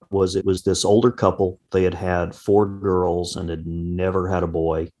was it was this older couple. They had had 4 girls and had never had a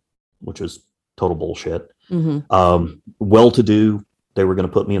boy, which was total bullshit. Mm-hmm. Well-to-do. They were going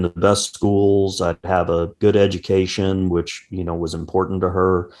to put me in the best schools. I'd have a good education, which, was important to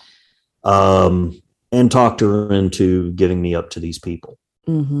her. And talked her into giving me up to these people.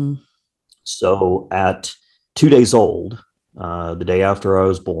 Mm-hmm. So at 2 days old, the day after I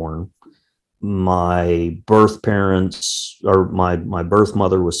was born, my birth parents, or my birth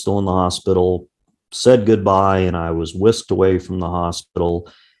mother, was still in the hospital, said goodbye, and I was whisked away from the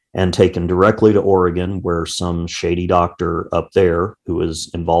hospital and taken directly to Oregon, where some shady doctor up there who was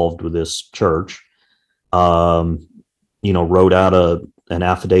involved with this church, wrote out an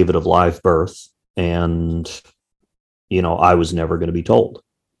affidavit of live birth, and, I was never going to be told.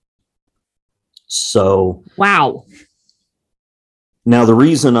 So, wow. Now, the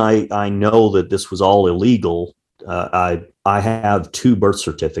reason I know that this was all illegal, I have 2 birth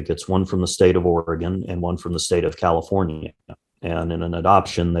certificates, one from the state of Oregon and one from the state of California. And in an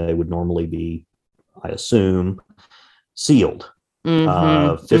adoption, they would normally be, I assume, sealed.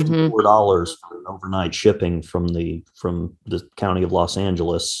 $54 for an overnight shipping from the county of Los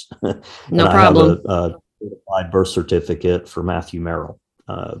Angeles. No problem. I have a certified birth certificate for Matthew Merrill.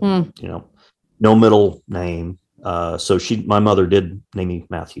 No middle name. So my mother did name me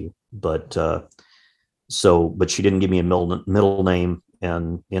Matthew, but she didn't give me a middle name.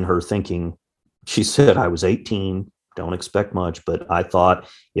 And in her thinking, she said I was 18. Don't expect much, but I thought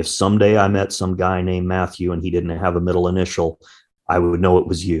if someday I met some guy named Matthew and he didn't have a middle initial, I would know it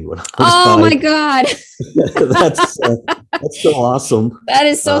was you. My God. That's so awesome. That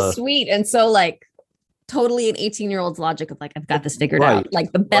is so sweet. And so like totally an 18-year-old's logic of like, I've got this figured out,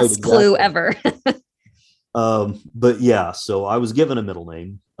 like the best clue ever. But yeah, so I was given a middle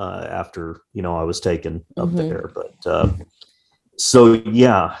name, after, I was taken up there, but, so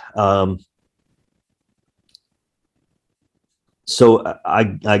yeah. So I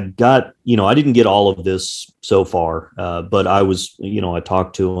got, I didn't get all of this so far, but I was, I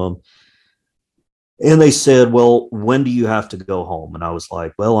talked to them and they said, well, when do you have to go home? And I was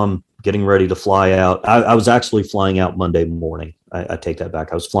like, well, I'm getting ready to fly out. I was actually flying out Monday morning. I take that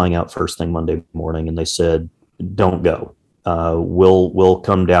back. I was flying out first thing Monday morning, and they said, don't go. We'll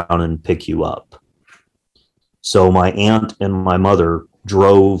come down and pick you up. So my aunt and my mother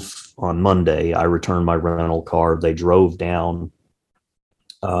drove on Monday. I returned my rental car. They drove down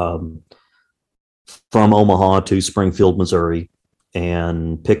from Omaha to Springfield, Missouri,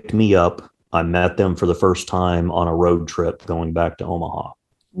 and picked me up. I met them for the first time on a road trip going back to Omaha.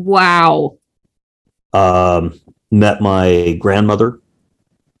 Wow. Met my grandmother,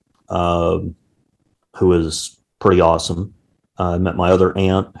 who is pretty awesome. Met my other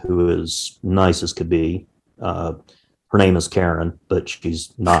aunt, who is nice as could be. Her name is Karen, but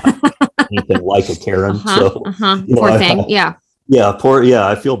she's not anything like a Karen. Poor thing. Yeah. Yeah. Poor. Yeah.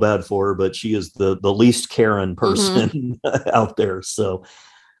 I feel bad for her, but she is the least Karen person out there. So,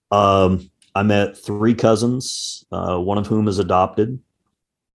 I met 3 cousins, one of whom is adopted,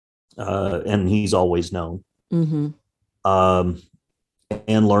 and he's always known. And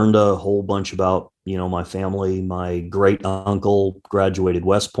learned a whole bunch about, my family. My great uncle graduated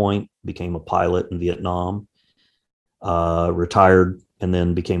West Point, became a pilot in Vietnam, retired, and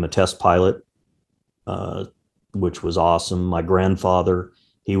then became a test pilot, which was awesome. My grandfather,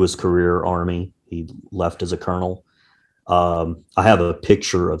 he was career Army. He left as a colonel. I have a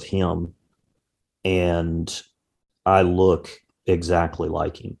picture of him, and I look exactly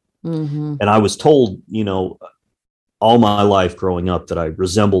like him. And I was told, all my life growing up that I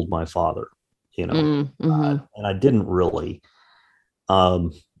resembled my father, and I didn't really.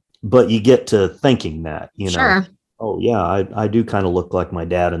 But you get to thinking that, Sure. Oh yeah, I do kind of look like my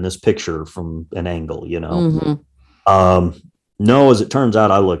dad in this picture from an angle, No, as it turns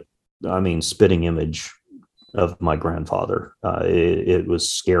out, I look, spitting image of my grandfather. It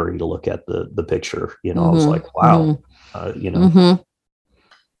was scary to look at the picture, I was like, wow,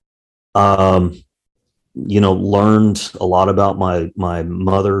 learned a lot about my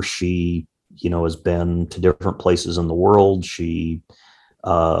mother. She, has been to different places in the world. She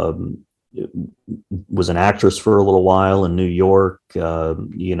was an actress for a little while in New York. My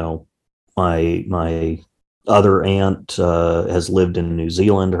other aunt has lived in New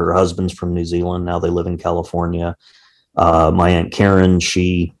Zealand. Her husband's from New Zealand. Now they live in California. My Aunt Karen,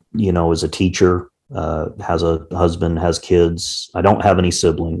 she, is a teacher, has a husband, has kids. I don't have any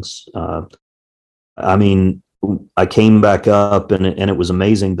siblings. I mean, I came back up and it was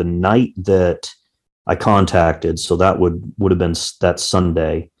amazing. The night that I contacted, so that would have been that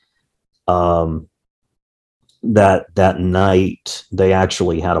Sunday. That night they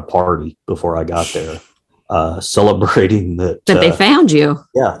actually had a party before I got there, celebrating that they found you.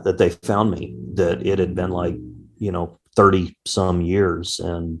 Yeah, that they found me. That it had been like 30 some years,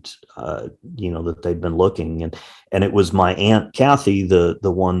 and that they'd been looking, and it was my Aunt Kathy, the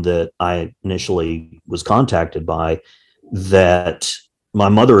one that I initially was contacted by, that my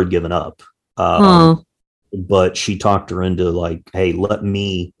mother had given up. But she talked her into like, hey, let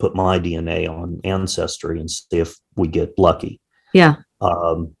me put my DNA on Ancestry and see if we get lucky. Yeah.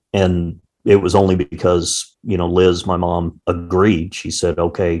 And it was only because, Liz, my mom, agreed. She said,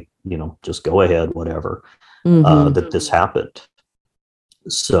 okay, just go ahead, whatever, that this happened.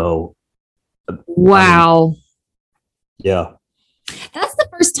 So. Wow. Yeah. That's the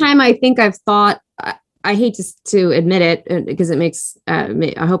first time I think I've thought, I hate to admit it because it makes,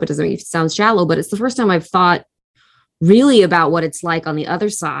 I hope it doesn't make it sound shallow, but it's the first time I've thought really about what it's like on the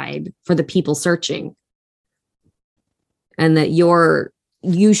other side for the people searching, and that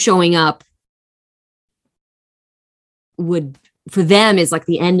you showing up would, for them, is like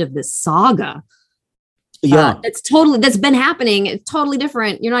the end of this saga. Yeah. That's been happening. It's totally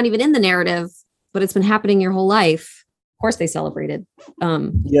different. You're not even in the narrative, but it's been happening your whole life. Of course they celebrated.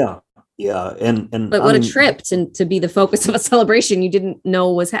 Yeah. Yeah. But what a trip to be the focus of a celebration you didn't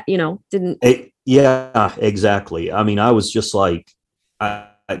know was, yeah, exactly. I mean, I was just like,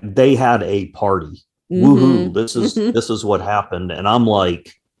 they had a party. Woohoo. This is what happened. And I'm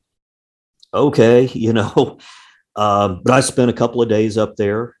like, okay, but I spent a couple of days up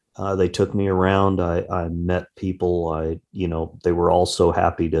there. They took me around. I met people. They were all so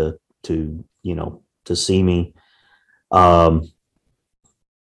happy to see me.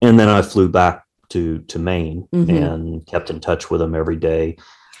 And then I flew back to Maine and kept in touch with them every day.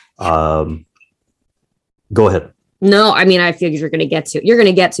 Go ahead. No, I mean, I figured you're going to get to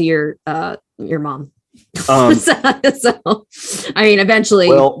your mom. So, I mean, eventually,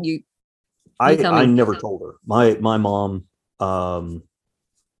 well, you I never told her. My mom,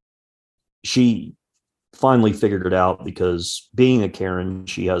 she finally figured it out, because being a Karen,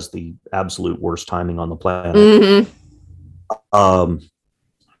 she has the absolute worst timing on the planet.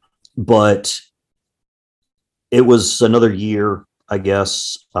 But it was another year, I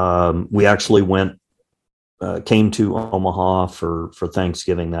guess. We actually came to Omaha for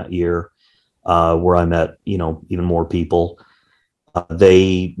Thanksgiving that year, where I met, even more people.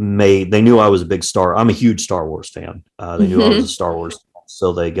 They knew I was a big Star. I'm a huge Star Wars fan. They knew I was a Star Wars fan,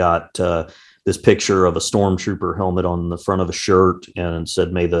 so they got this picture of a stormtrooper helmet on the front of a shirt, and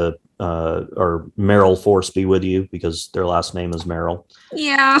said, "May the or Merrill Force be with you," because their last name is Merrill.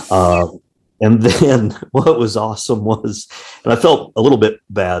 Yeah. And then what was awesome was, and I felt a little bit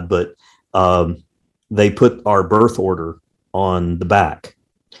bad, but they put our birth order on the back.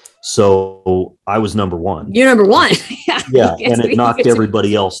 So I was number one. You're number one. Yeah. And it knocked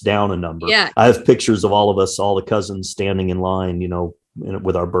everybody else down a number. Yeah. I have pictures of all of us, all the cousins standing in line,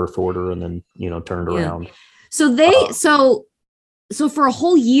 with our birth order, and then, turned around. So so for a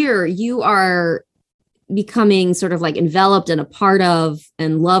whole year, you are becoming sort of like enveloped and a part of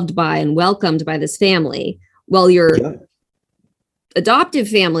and loved by and welcomed by this family, while your adoptive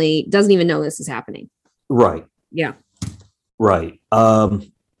family doesn't even know this is happening. Right. Yeah. Right.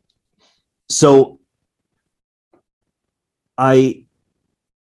 So I'll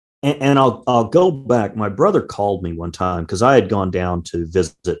go back. My brother called me one time because I had gone down to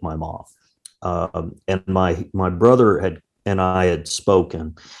visit my mom, and my brother and I had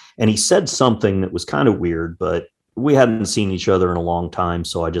spoken, and he said something that was kind of weird, but we hadn't seen each other in a long time,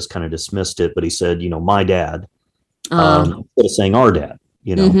 so I just kind of dismissed it. But he said, my dad, instead of saying our dad,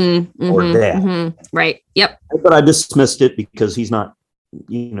 or dad, right? Yep. But I dismissed it because he's not,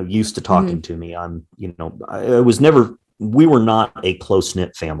 used to talking to me. I'm, I was never. We were not a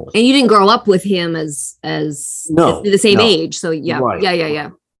close-knit family. And you didn't grow up with him as the same age. So yeah. Right. Yeah.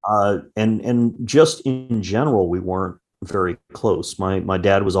 And just in general, we weren't very close. My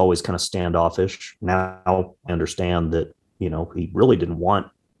dad was always kind of standoffish. Now I understand that, he really didn't want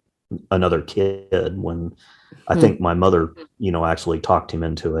another kid, when I think my mother, actually talked him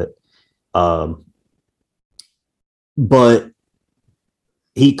into it. But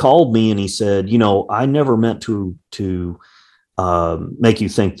he called me and he said, I never meant to make you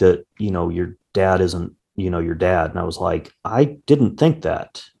think that, your dad isn't, your dad. And I was like, I didn't think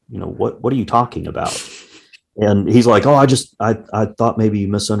that. What are you talking about? And he's like, oh, I thought maybe you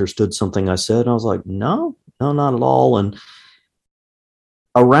misunderstood something I said. And I was like, no, not at all. And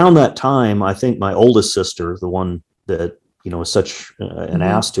around that time, I think my oldest sister, the one that, is such an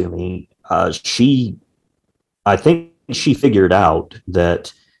ass to me, I think she figured out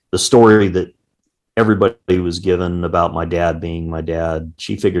that the story that everybody was given about my dad being my dad,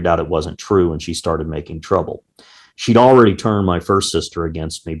 she figured out it wasn't true, and she started making trouble. She'd already turned my first sister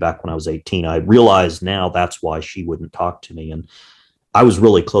against me back when I was 18. I realized now that's why she wouldn't talk to me. And I was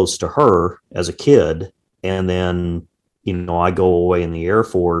really close to her as a kid. And then, I go away in the Air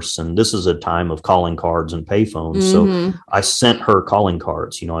Force, and this is a time of calling cards and payphones. So I sent her calling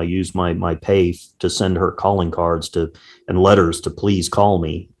cards. I used my pay to send her calling cards and letters to please call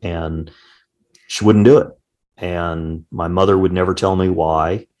me. And she wouldn't do it. And my mother would never tell me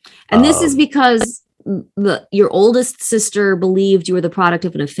why. And this is because your oldest sister believed you were the product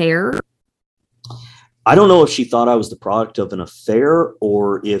of an affair? I don't know if she thought I was the product of an affair,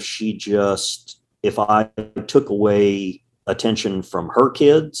 or if I took away attention from her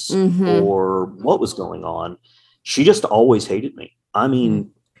kids or what was going on. She just always hated me. I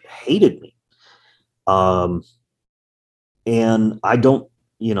mean, hated me. And I don't,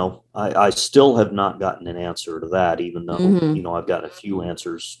 I still have not gotten an answer to that, even though, I've gotten a few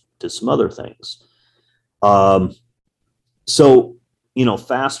answers to some other things. So,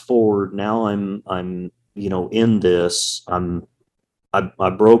 fast forward now, I'm, in this, I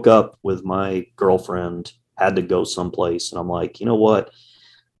broke up with my girlfriend, had to go someplace. And I'm like, you know what?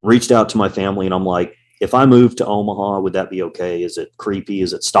 Reached out to my family and I'm like, if I move to Omaha, would that be okay? Is it creepy?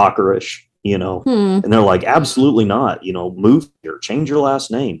 Is it stalkerish? And they're like, absolutely not, move here, change your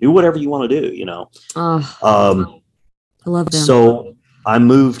last name, do whatever you want to do, I love them. So I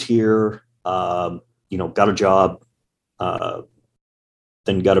moved here, got a job,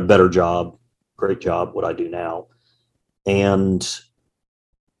 then got a better job, great job, what I do now. And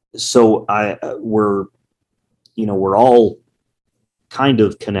so we're all kind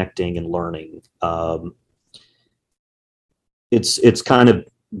of connecting and learning. It's kind of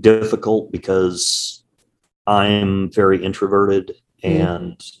difficult because I'm very introverted,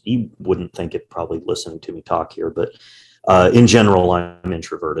 and you wouldn't think it probably listening to me talk here, but in general, I'm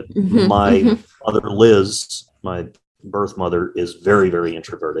introverted. My mother, Liz, my birth mother, is very, very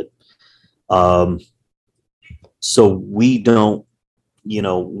introverted. So we don't,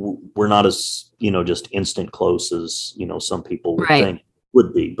 we're not as, just instant close as, some people would think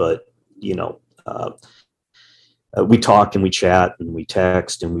would be, but, we talk and we chat and we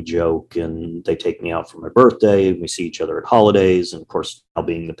text and we joke, and they take me out for my birthday and we see each other at holidays. And of course, now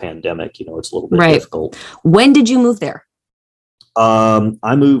being the pandemic, it's a little bit difficult. When did you move there?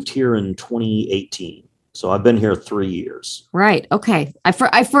 I moved here in 2018. So I've been here 3 years. Right. Okay. In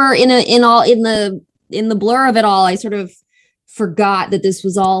the blur of it all, I sort of forgot that this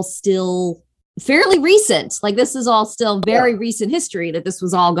was all still fairly recent. Like, this is all still very recent history that this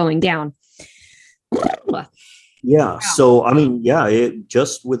was all going down. Yeah. Wow. So, I mean, it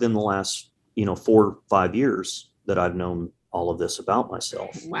just within the last, 4 or 5 years that I've known all of this about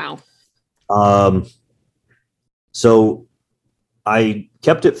myself. Wow. So I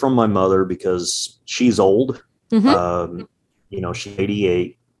kept it from my mother because she's old. She's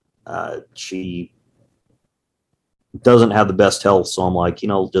 88. She doesn't have the best health. So I'm like,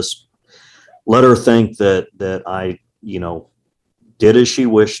 just let her think that I, did as she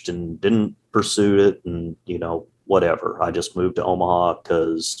wished and didn't pursue it, and, whatever. I just moved to Omaha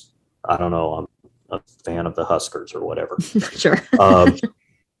because, I don't know, I'm a fan of the Huskers or whatever. Sure. I'm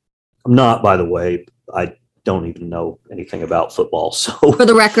not, by the way. I don't even know anything about football. So for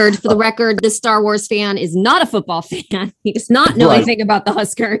the record, this Star Wars fan is not a football fan. He does not know anything about the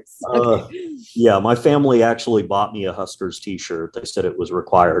Huskers. Okay. Yeah, my family actually bought me a Huskers t-shirt. They said it was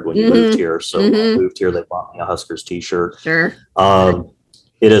required when you moved here. So when I moved here, they bought me a Huskers t-shirt. Sure.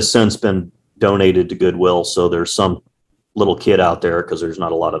 It has since been donated to Goodwill. So there's some little kid out there, because there's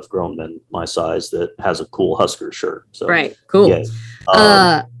not a lot of grown men my size, that has a cool Husker shirt. So right. Cool. Yeah.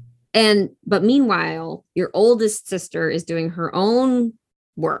 But meanwhile, your oldest sister is doing her own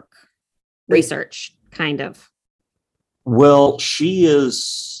work, research, kind of. Well, she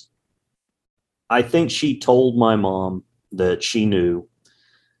is. I think she told my mom that she knew,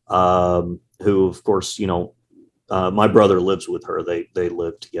 who, of course, my brother lives with her. They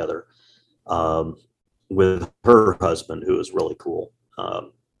live together with her husband, who is really cool.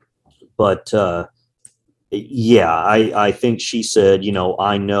 But Yeah, I think she said,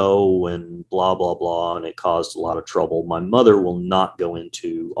 I know, and blah, blah, blah, and it caused a lot of trouble. My mother will not go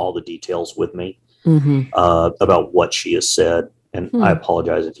into all the details with me Mm-hmm. about what she has said. And I Hmm.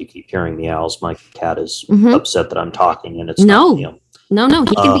 apologize if you keep hearing meows. My cat is Mm-hmm. upset that I'm talking, and it's not No, him. no.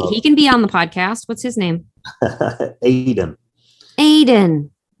 He Uh, can be on the podcast. What's his name? Aiden. Aiden.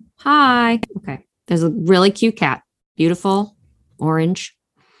 Hi. Okay. There's a really cute cat. Beautiful orange.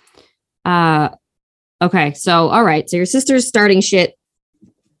 Uh okay. So all right. So your sister's starting shit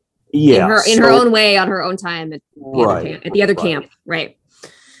Yeah. in her So, own way on her own time at the other right. camp. Right.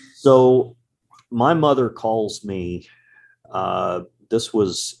 So my mother calls me. Uh, this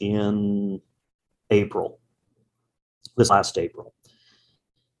was in April, this last April.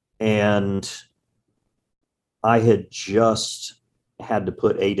 And I had just had to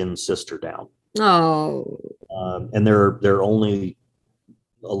put Aiden's sister down. Oh. And they're only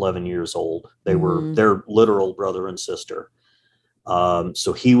 11 years old. They were Mm-hmm. their literal brother and sister.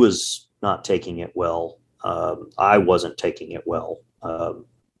 So he was not taking it well. I wasn't taking it well.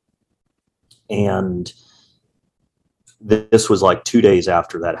 And this was like 2 days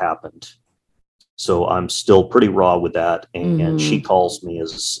after that happened. So I'm still pretty raw with that. And she Mm-hmm. calls me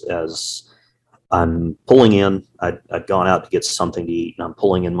as I'm pulling in. I'd gone out to get something to eat, and I'm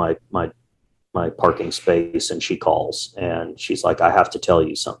pulling in my parking space, and she calls, and she's like, "I have to tell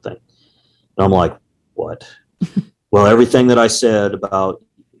you something." And I'm like, "What?" Well, everything that I said about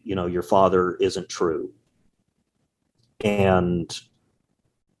your father isn't true. And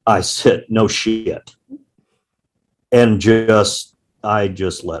I said, "No shit," and I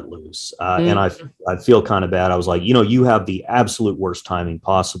just let loose, and I feel kind of bad. I was like, you have the absolute worst timing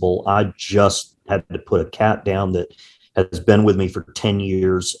possible. I just had to put a cat down that has been with me for 10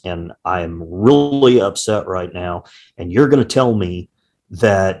 years, and I am really upset right now. And you're going to tell me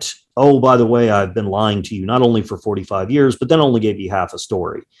that, oh, by the way, I've been lying to you not only for 45 years, but then only gave you half a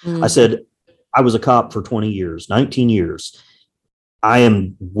story. I Mm-hmm. said, I was a cop for 20 years, 19 years. I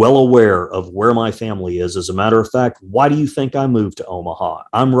am well aware of where my family is. As a matter of fact, why do you think I moved to Omaha?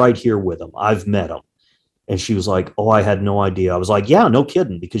 I'm right here with them. I've met them. And she was like, "Oh, I had no idea." I was like, "Yeah, no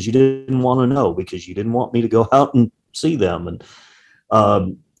kidding, because you didn't want to know, because you didn't want me to go out and see them." And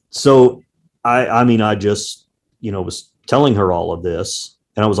um, so I mean, I just, was telling her all of this.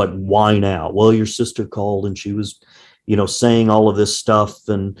 And I was like, "Why now?" "Well, your sister called, and she was, saying all of this stuff.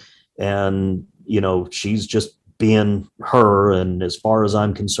 And, she's just being her. And as far as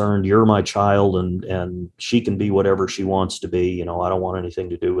I'm concerned, you're my child, and she can be whatever she wants to be. I don't want anything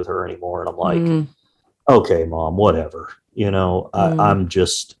to do with her anymore." And I'm like, Mm-hmm. "Okay, mom, whatever.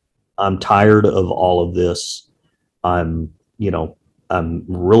 I'm tired of all of this. I'm, you know, I'm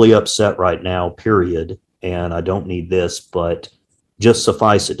really upset right now, period. And I don't need this, but just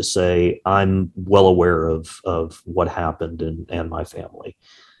suffice it to say, I'm well aware of what happened and my family."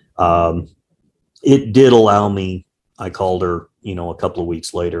 Um, it did allow me, I called her, a couple of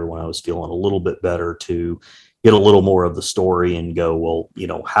weeks later when I was feeling a little bit better, to get a little more of the story and go, "Well,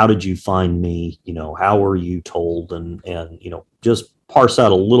 how did you find me? How were you told?" And, just parse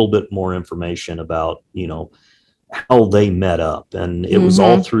out a little bit more information about, how they met up. And it was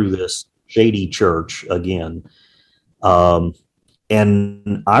all Mm-hmm. through this shady church again. Um,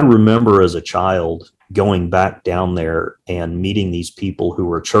 and I remember as a child going back down there and meeting these people who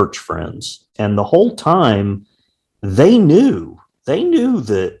were church friends. And the whole time they knew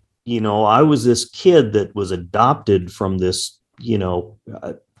that, I was this kid that was adopted from this,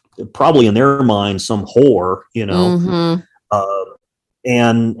 probably in their mind, some whore, Mm-hmm. uh,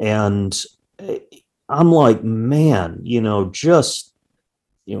 and I'm like, man, just,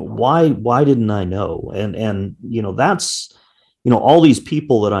 why didn't I know? And, that's, all these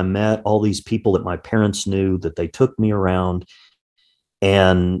people that I met, all these people that my parents knew, that they took me around.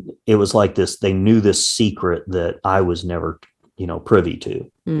 And it was like this, they knew this secret that I was never, privy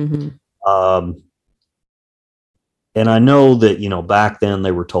to. Mm-hmm. Um, and I know that, back then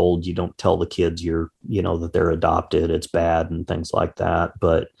they were told, you don't tell the kids that they're adopted, it's bad and things like that.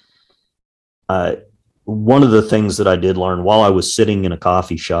 But uh, one of the things that I did learn while I was sitting in a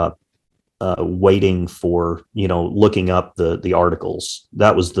coffee shop, waiting for, looking up the articles,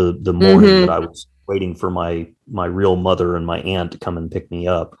 that was the morning that Mm-hmm. I was waiting for my real mother and my aunt to come and pick me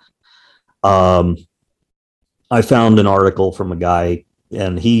up. Um, I found an article from a guy,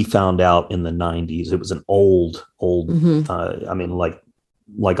 and he found out in the 90s. It was an old, Mm-hmm. I mean, like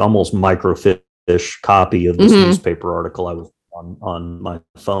almost microfiche copy of this Mm-hmm. newspaper article I was on my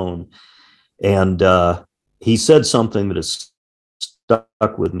phone. And he said something that has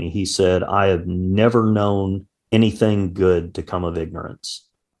stuck with me. He said, "I have never known anything good to come of ignorance."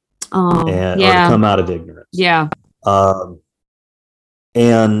 Oh, or to come out of ignorance. Yeah. Um,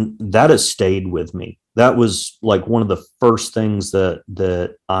 and that has stayed with me. That was like one of the first things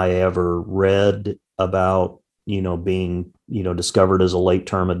that I ever read about, being, discovered as a late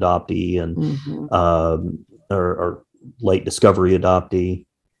term adoptee and, or late discovery adoptee.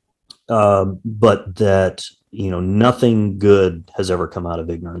 But that, nothing good has ever come out of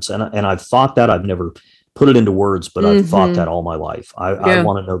ignorance. And I've thought that. I've never put it into words, but I've thought that all my life. I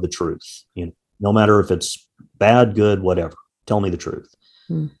want to know the truth, no matter if it's bad, good, whatever. Tell me the truth.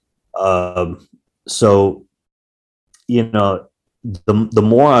 So, the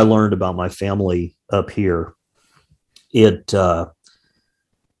more I learned about my family up here,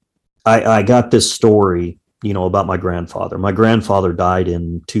 I got this story, about my grandfather. My grandfather died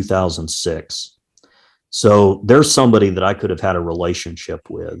in 2006. So there's somebody that I could have had a relationship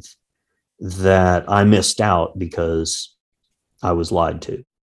with that I missed out because I was lied to.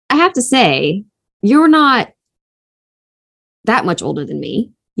 I have to say, you're not that much older than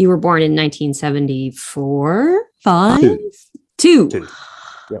me. You were born in 1974, two.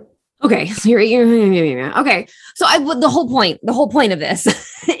 Yep. Okay, so you're okay. So the whole point of this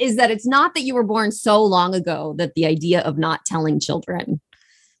is that it's not that you were born so long ago that the idea of not telling children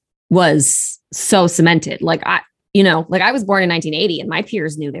was so cemented. Like I was born in 1980 and my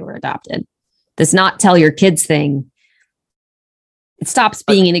peers knew they were adopted. This not tell your kids thing, it stops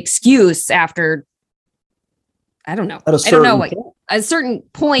being an excuse after, I don't know. A certain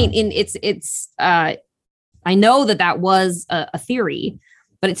point in it's I know that was a theory,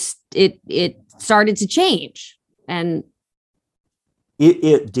 but it started to change, and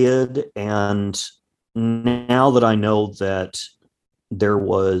it did. And now that I know that there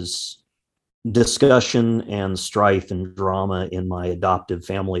was discussion and strife and drama in my adoptive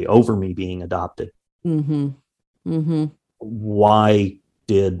family over me being adopted, why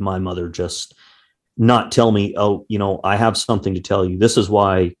did my mother just not tell me, oh, I have something to tell you. This is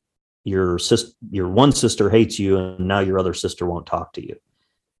why your one sister hates you and now your other sister won't talk to you.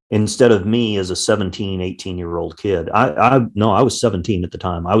 Instead of me as a 17, 18-year-old kid. I was 17 at the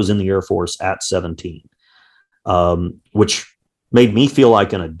time. I was in the Air Force at 17, which made me feel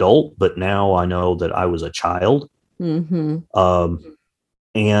like an adult, but now I know that I was a child. And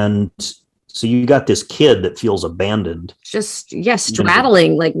so you got this kid that feels abandoned. Just,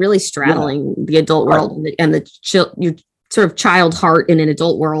 straddling, really straddling the adult world and your sort of child heart in an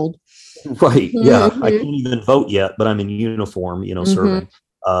adult world. Right. Yeah. I can't even vote yet, but I'm in uniform, serving.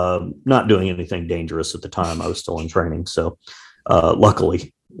 Not doing anything dangerous at the time. I was still in training. So,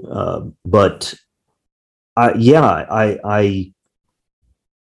 luckily, but I'm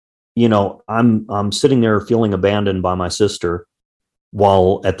sitting there feeling abandoned by my sister,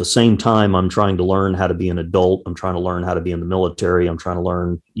 while at the same time, I'm trying to learn how to be an adult. I'm trying to learn how to be in the military. I'm trying to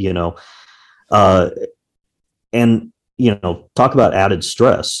learn, and, talk about added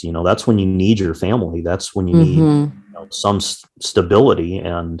stress. That's when you need your family. That's when you need some stability.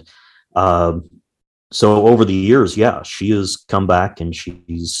 And so over the years, she has come back and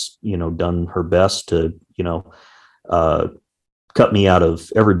she's, done her best to, cut me out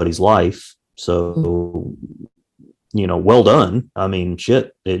of everybody's life. So, well done. I mean,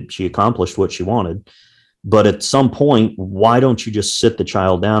 she accomplished what she wanted. But at some point, why don't you just sit the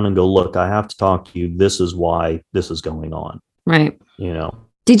child down and go, look, I have to talk to you. This is why this is going on. Right.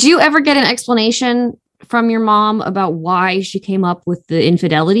 Did you ever get an explanation from your mom about why she came up with the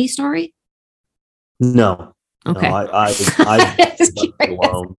infidelity story? No. Okay. No, I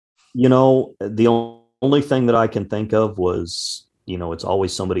alone. The only thing that I can think of was, it's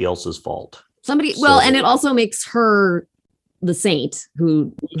always somebody else's fault. And it also makes her the saint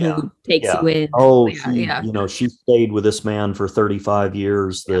who takes you in. Oh, she stayed with this man for 35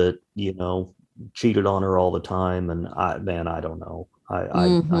 years that, cheated on her all the time. And I don't know.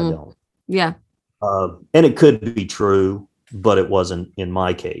 I don't. Yeah. And it could be true, but it wasn't in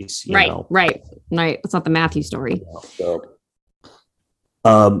my case. Right. It's not the Matthew story.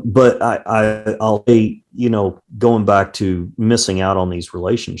 But I'll say, going back to missing out on these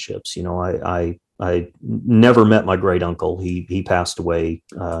relationships, I never met my great uncle. He passed away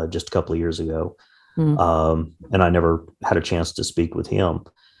just a couple of years ago. And I never had a chance to speak with him.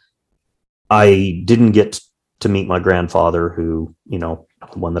 I didn't get to meet my grandfather, who, the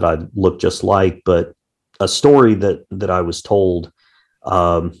one that I looked just like, but a story that I was told,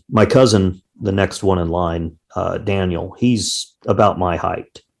 my cousin, the next one in line, Daniel, he's about my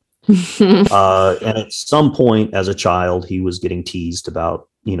height. And at some point as a child, he was getting teased about,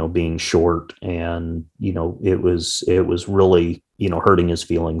 being short, and, it was really, hurting his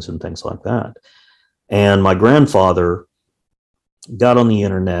feelings and things like that. And my grandfather got on the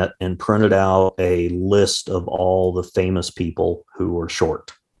internet and printed out a list of all the famous people who were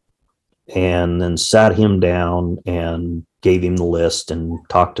short, and then sat him down and gave him the list and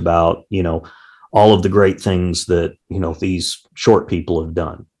talked about, all of the great things that, these short people have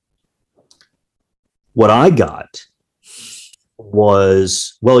done. What I got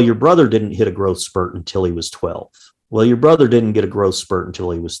was, well, your brother didn't hit a growth spurt until he was 12. Well, your brother didn't get a growth spurt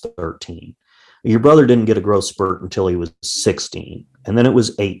until he was 13. Your brother didn't get a growth spurt until he was 16. And then it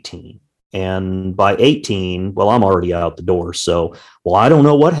was 18. And by 18, well, I'm already out the door. So, well, I don't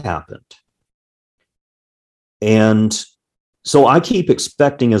know what happened. And so I keep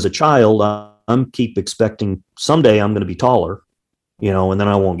expecting as a child, I'm keep expecting someday I'm going to be taller, and then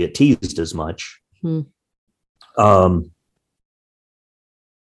I won't get teased as much.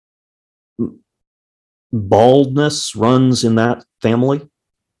 Baldness runs in that family.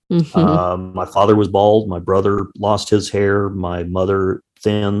 My father was bald. My brother lost his hair. My mother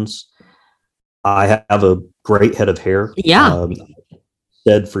thins. I have a great head of hair. Yeah.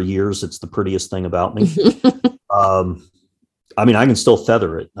 Said for years it's the prettiest thing about me. I mean, I can still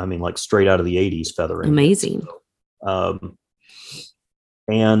feather it. I mean, like straight out of the 80s feathering. Amazing.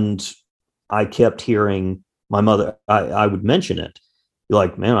 And I kept hearing my mother, I would mention it.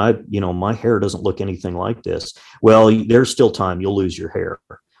 Like, man, my hair doesn't look anything like this. Well, there's still time. You'll lose your hair.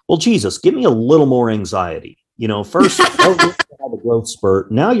 Well, Jesus, give me a little more anxiety. First, have a growth spurt.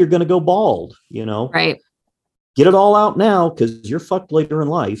 Now you're going to go bald, Right. Get it all out now because you're fucked later in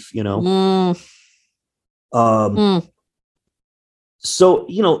life, So,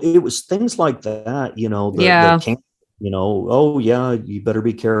 it was things like that, the oh yeah, you better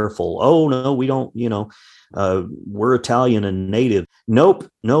be careful. Oh no, we don't, we're Italian and native. Nope.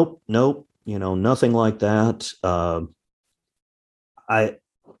 Nothing like that.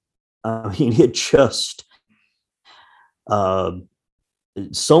 I mean, it just,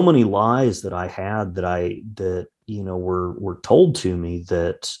 so many lies that I had that were told to me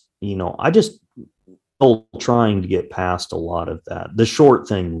that, I just trying to get past a lot of that. The short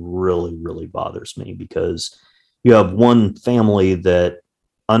thing really, really bothers me because you have one family that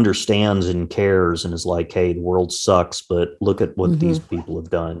understands and cares and is like, hey, the world sucks, but look at what these people have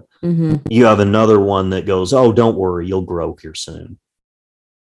done. You have another one that goes, oh, don't worry, you'll grow here soon.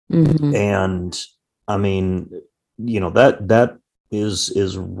 And I mean, that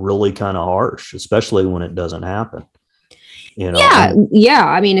is really kind of harsh, especially when it doesn't happen. Yeah.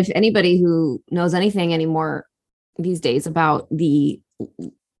 I mean, if anybody who knows anything anymore these days about the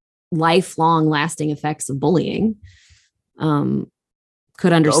lifelong lasting effects of bullying,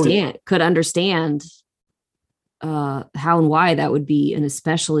 could understand how and why that would be an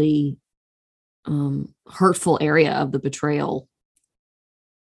especially hurtful area of the betrayal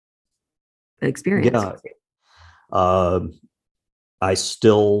experience. Yeah. I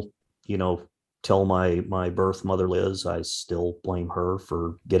still, tell my birth mother, Liz, I still blame her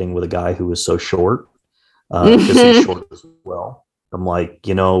for getting with a guy who was so short, because he's short as well. I'm like,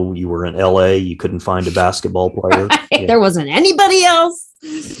 you were in LA, you couldn't find a basketball player. Right. Yeah. There wasn't anybody else.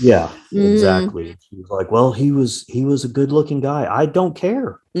 Yeah, exactly. She was like, well, he was a good looking guy. I don't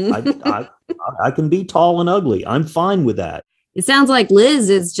care. I can be tall and ugly. I'm fine with that. It sounds like Liz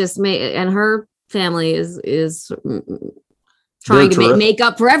is just and her family is trying to make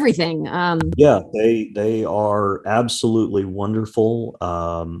up for everything. Yeah, they are absolutely wonderful.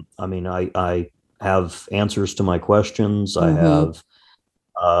 I mean, I have answers to my questions. I have,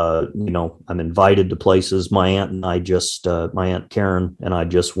 I'm invited to places. My Aunt Karen and I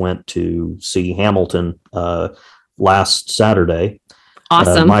just went to see Hamilton last Saturday.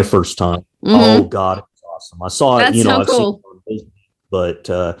 Awesome. My first time. Oh God, it was awesome. I saw it. That's so I've cool. seen it on Disney,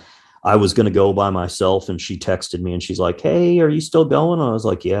 but I was going to go by myself, and she texted me and she's like, hey, are you still going? And I was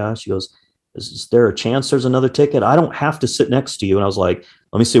like, yeah. She goes, is there a chance there's another ticket? I don't have to sit next to you. And I was like,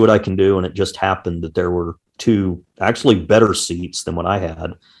 let me see what I can do. And it just happened that there were two actually better seats than what I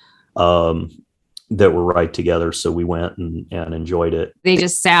had, that were right together. So we went and enjoyed it. They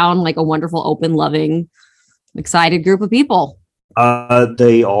just sound like a wonderful, open, loving, excited group of people.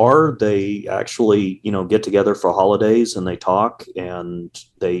 They actually, get together for holidays and they talk and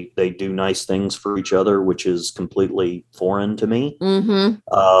they do nice things for each other, which is completely foreign to me.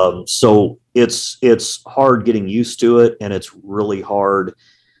 So it's hard getting used to it, and it's really hard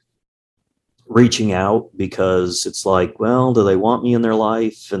reaching out because it's like, well, do they want me in their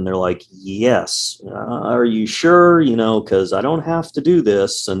life? And they're like, yes. Are you sure? Because I don't have to do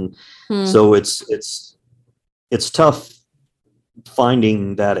this. And so it's tough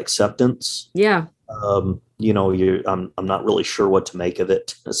finding that acceptance. Yeah. I'm not really sure what to make of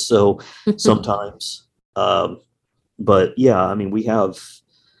it. So sometimes, but yeah, I mean, we have,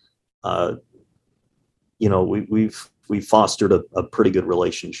 uh, we've fostered a pretty good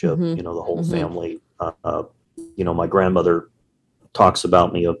relationship, Mm-hmm. the whole Mm-hmm. family. My grandmother talks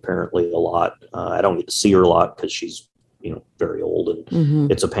about me apparently a lot. I don't get to see her a lot because she's, very old, and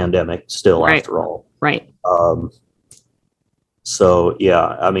Mm-hmm. it's a pandemic still, Right. after all. Right. So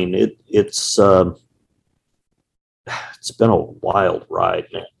yeah, I mean, it's been a wild ride,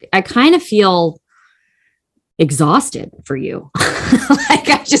 man. I kind of feel exhausted for you. Like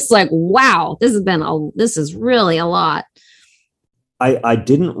I'm just like, wow, this is really a lot. I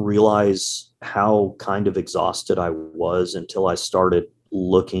didn't realize how kind of exhausted I was until I started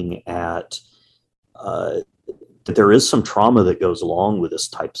looking at, that there is some trauma that goes along with these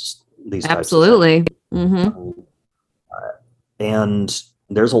types of things. Absolutely. Mm-hmm. And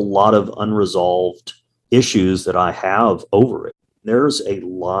there's a lot of unresolved issues that I have over it. There's a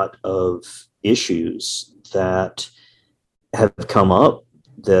lot of issues that have come up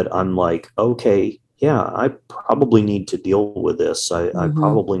that I'm like, okay, yeah, I probably need to deal with this. I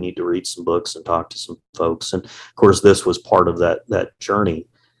probably need to read some books and talk to some folks. And of course, this was part of that journey.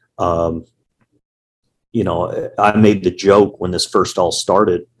 Um, I made the joke when this first all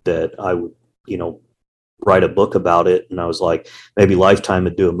started that I would, write a book about it. And I was like, maybe Lifetime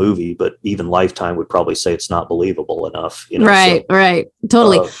would do a movie, but even Lifetime would probably say it's not believable enough. Right, so, right.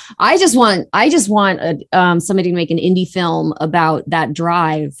 Totally. I just want somebody to make an indie film about that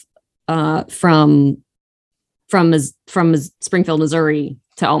drive from Springfield, Missouri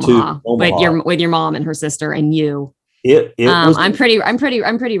to Omaha, with your mom and her sister and you. I'm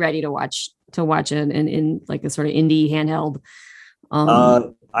pretty ready to watch it in like a sort of indie handheld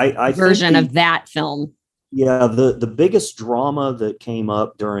I version of that film. Yeah, the biggest drama that came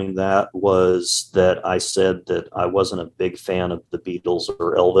up during that was that I said that I wasn't a big fan of the Beatles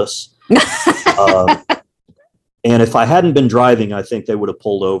or Elvis. And if I hadn't been driving, I think they would have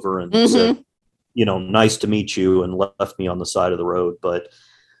pulled over and said, nice to meet you, and left me on the side of the road. But,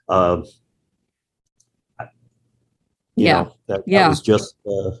 that was just,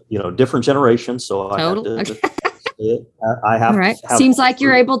 different generation. So I had to. I have. All right. Seems like you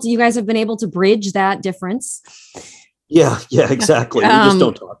guys have been able to bridge that difference. Yeah, exactly. We just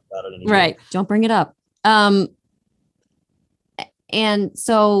don't talk about it anymore. Right. Don't bring it up. And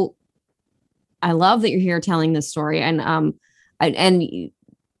so I love that you're here telling this story. And you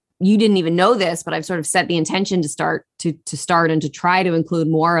didn't even know this, but I've sort of set the intention to start and to try to include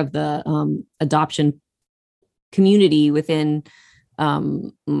more of the adoption community within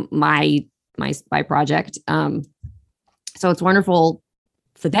my project. So it's wonderful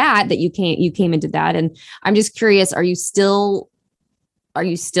for that you came into that. And I'm just curious, are you still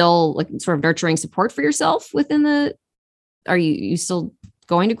like sort of nurturing support for yourself are you still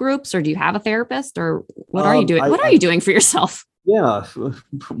going to groups, or do you have a therapist, or what are you doing? What are you doing for yourself? Yeah.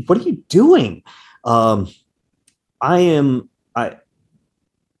 What are you doing? I've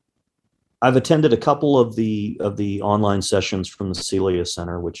attended a couple of the online sessions from the Celia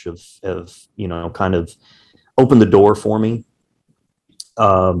Center, which have kind of opened the door for me.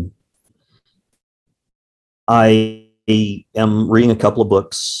 I am reading a couple of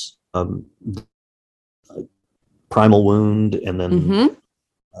books, Primal Wound, and then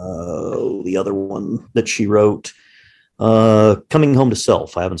the other one that she wrote, Coming Home to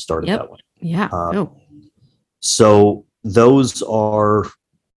Self. I haven't started that one. Yeah. So those are,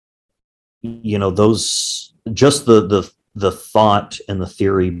 those, just the thought and the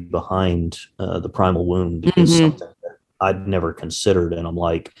theory behind the Primal Wound is something that I'd never considered. And I'm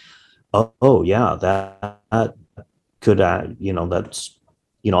like, oh yeah, that could, that's,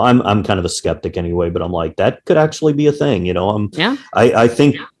 I'm kind of a skeptic anyway, but I'm like, that could actually be a thing, I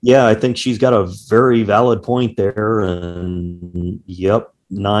think she's got a very valid point there. And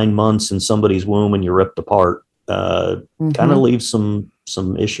 9 months in somebody's womb and you're ripped apart, kind of leaves some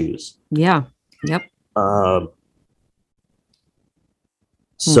issues. Yeah. Yep.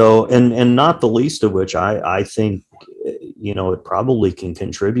 So, and not the least of which I think, it probably can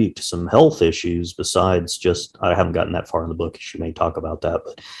contribute to some health issues besides just, I haven't gotten that far in the book. She may talk about that,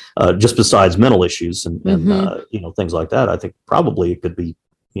 but just besides mental issues and things like that, I think probably it could be,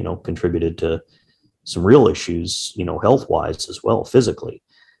 contributed to some real issues, health wise as well, physically.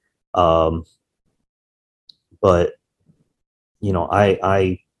 But,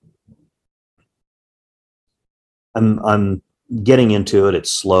 I'm getting into it.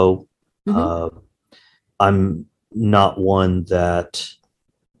 It's slow. I'm not one that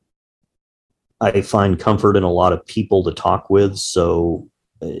I find comfort in a lot of people to talk with. So,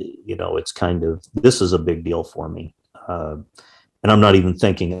 it's kind of, this is a big deal for me. And I'm not even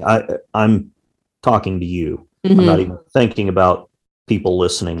thinking, I'm talking to you. I'm not even thinking about people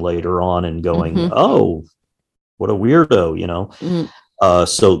listening later on and going, oh, what a weirdo, you know?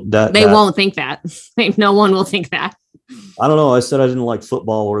 So they won't think that. No one will think that. I don't know. I said I didn't like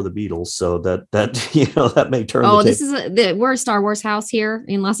football or the Beatles, so that that may turn. Oh, this is we're a Star Wars house here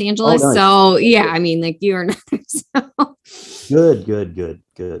in Los Angeles, nice. so yeah, I mean, like you are not. So. Good.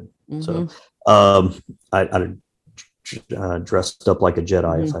 So, I dressed up like a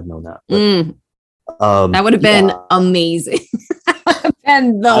Jedi if I'd known that. But, that would have been amazing.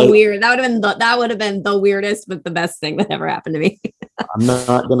 That would have been the weirdest, but the best thing that ever happened to me. I'm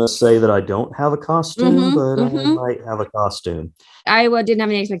not going to say that I don't have a costume, but I might have a costume. I didn't have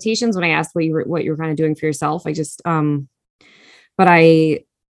any expectations when I asked what you were kind of doing for yourself. I just, but I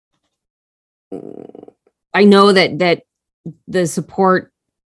know that the support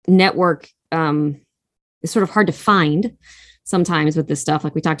network is sort of hard to find sometimes with this stuff,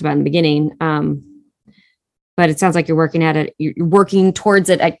 like we talked about in the beginning. But it sounds like you're working at it. You're working towards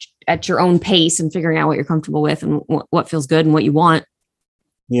it at your own pace and figuring out what you're comfortable with and what feels good and what you want.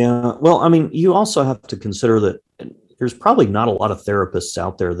 Yeah. Well, I mean, you also have to consider that there's probably not a lot of therapists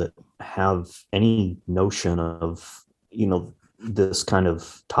out there that have any notion of, you know, this kind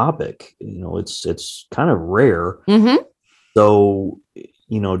of topic. You know, it's kind of rare. So,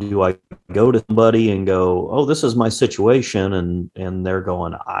 you know, do I go to somebody and go, oh, this is my situation, and they're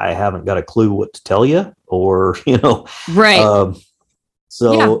going, I haven't got a clue what to tell you, or, you know, right.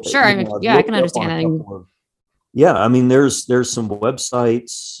 So yeah, sure. I mean, yeah, I can understand that. Yeah, I mean, there's some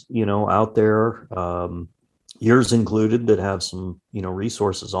websites, you know, out there, yours included, that have some, you know,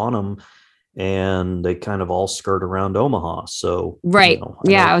 resources on them, and they kind of all skirt around Omaha. So, right.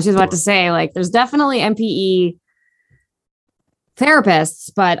 You know, I was just about to say, like, there's definitely MPE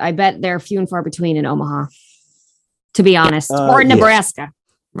therapists, but I bet they're few and far between in Omaha, to be honest, or in Nebraska.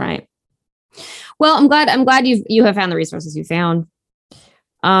 Right. Well, I'm glad you have found the resources you found.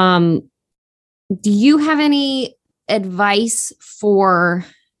 Do you have any advice for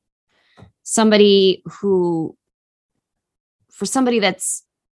somebody that's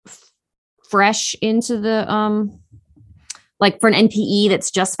fresh into the, like for an NPE that's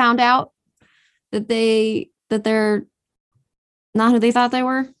just found out that they're not who they thought they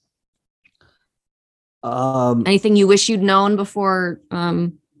were? Anything you wish you'd known before? I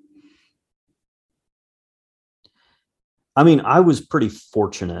mean, I was pretty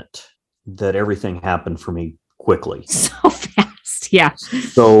fortunate that everything happened for me quickly. So fast. Yeah.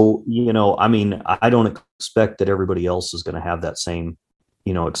 So, you know, I mean, I don't expect that everybody else is going to have that same,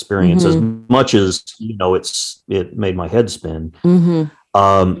 you know, experience as much as, you know, it made my head spin.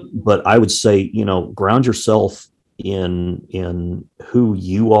 But I would say, you know, ground yourself in who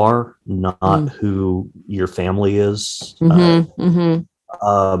you are, not who your family is. You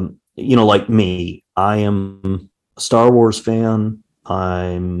know, like me, I am a Star Wars fan.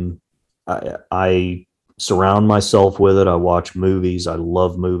 I surround myself with it. I watch movies. I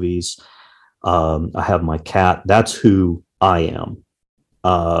love movies. I have my cat. That's who I am.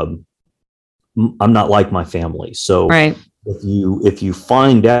 I'm not like my family. So right. If you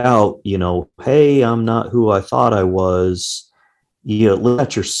find out, you know, hey, I'm not who I thought I was, you look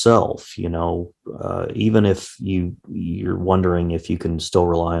at yourself, you know, even if you're wondering if you can still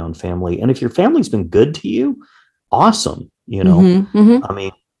rely on family. And if your family's been good to you, awesome. You know,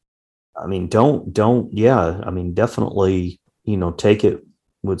 I mean, don't, yeah. I mean, definitely, you know, take it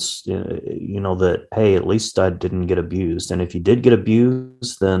with, you know, that, hey, at least I didn't get abused. And if you did get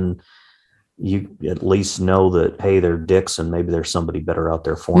abused, then you at least know that, hey, they're dicks and maybe there's somebody better out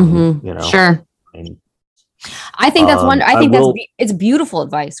there for me, you know? Sure. I think that's it's beautiful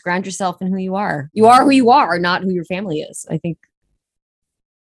advice. Ground yourself in who you are. You are who you are, not who your family is. I think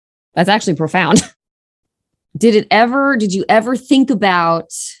that's actually profound. Did you ever think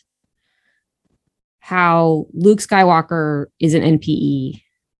about how Luke Skywalker is an NPE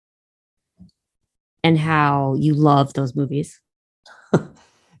and how you love those movies?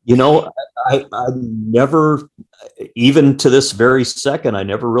 You know, I never, even to this very second, I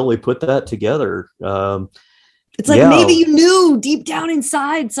never really put that together. It's like, maybe you knew deep down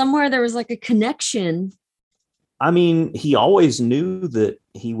inside somewhere there was like a connection. I mean, he always knew that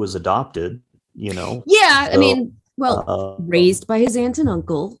he was adopted, you know? Yeah. So, I mean, well, raised by his aunt and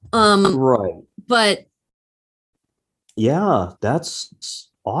uncle. Right. But yeah, that's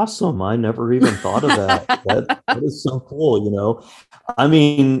awesome. I never even thought of that. That is so cool, you know? I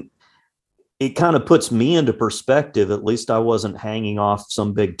mean, it kind of puts me into perspective. At least I wasn't hanging off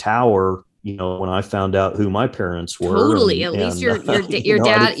some big tower, you know, when I found out who my parents were. Totally. At least your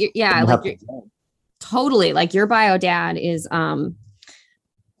dad, yeah, like totally. Like your bio dad is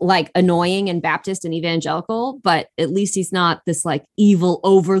like annoying and Baptist and evangelical, but at least he's not this like evil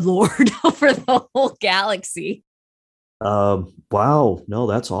overlord over the whole galaxy. Wow. No,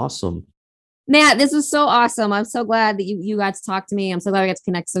 that's awesome. Matt, this was so awesome. I'm so glad that you got to talk to me. I'm so glad we got to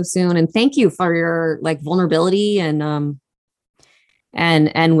connect so soon. And thank you for your like vulnerability and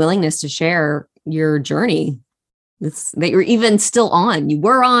willingness to share your journey. It's that you're even still on. You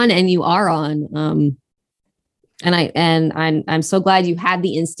were on and you are on. I'm so glad you had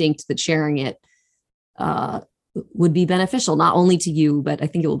the instinct that sharing it would be beneficial, not only to you, but I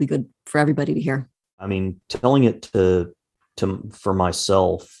think it will be good for everybody to hear. I mean, telling it for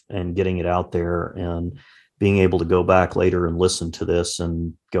myself and getting it out there and being able to go back later and listen to this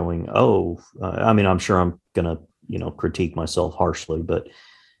and going, I mean, I'm sure I'm going to, critique myself harshly, but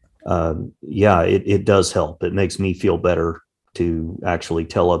it does help. It makes me feel better to actually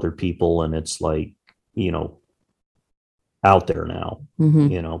tell other people. And it's like, out there now,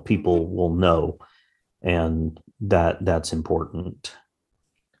 people will know, and that's important.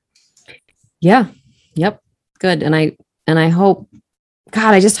 Yeah. Yep. Good. And I hope,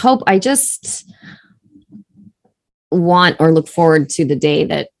 God, I just want or look forward to the day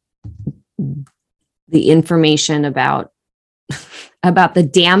that the information about the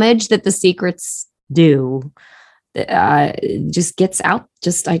damage that the secrets do just gets out.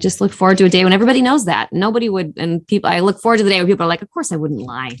 I just look forward to a day when everybody knows that. Nobody would, and people, I look forward to the day when people are like, of course I wouldn't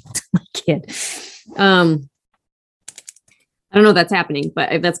lie to my kid. I don't know if that's happening,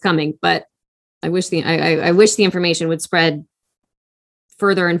 but if that's coming, but I wish the information would spread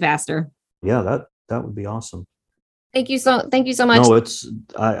further and faster. Yeah, that would be awesome. Thank you so much. No,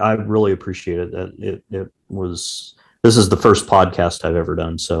 I really appreciate it. That this is the first podcast I've ever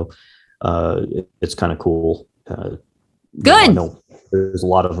done, so it's kind of cool. Good. I know there's a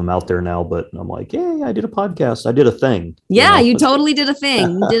lot of them out there now, but I'm like, hey, I did a podcast. I did a thing. Yeah, you totally did a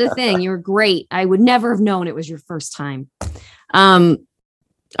thing. You did a thing. You were great. I would never have known it was your first time. All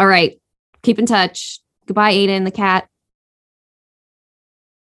right. Keep in touch. Goodbye, Aiden the cat.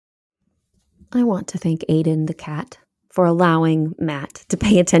 I want to thank Aiden the cat for allowing Matt to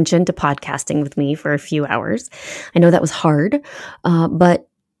pay attention to podcasting with me for a few hours. I know that was hard, but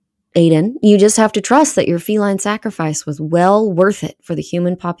Aiden, you just have to trust that your feline sacrifice was well worth it for the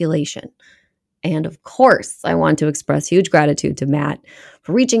human population. And of course, I want to express huge gratitude to Matt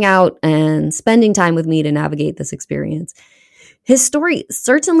for reaching out and spending time with me to navigate this experience. His story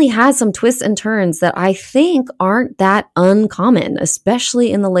certainly has some twists and turns that I think aren't that uncommon,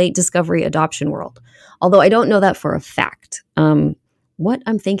 especially in the late discovery adoption world. Although I don't know that for a fact. What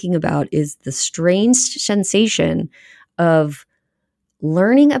I'm thinking about is the strange sensation of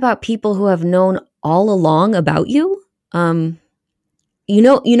learning about people who have known all along about you. I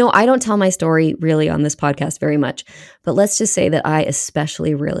don't tell my story really on this podcast very much, but let's just say that I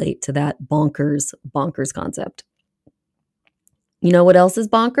especially relate to that bonkers concept. You know what else is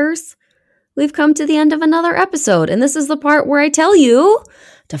bonkers? We've come to the end of another episode, and this is the part where I tell you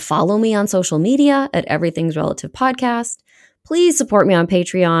to follow me on social media at Everything's Relative Podcast. Please support me on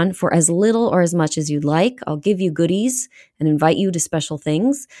Patreon for as little or as much as you'd like. I'll give you goodies and invite you to special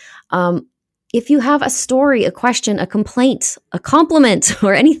things. If you have a story, a question, a complaint, a compliment,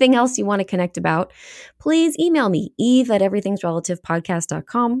 or anything else you want to connect about, please email me,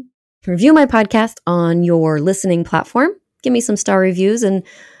 eve@everythingsrelativepodcast.com. Review my podcast on your listening platform. Give me some star reviews and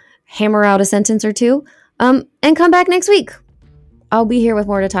hammer out a sentence or two. And come back next week. I'll be here with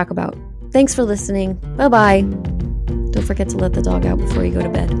more to talk about. Thanks for listening. Bye-bye. Don't forget to let the dog out before you go to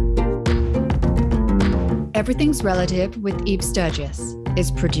bed. Everything's Relative with Eve Sturgis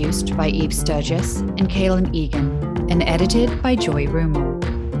is produced by Eve Sturgis and Kaylin Egan and edited by Joy Rumo.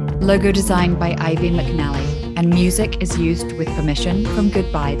 Logo designed by Ivy McNally, and music is used with permission from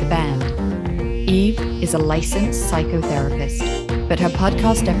Goodbye the Band. Eve is a licensed psychotherapist, but her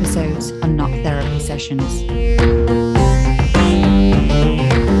podcast episodes are not therapy sessions.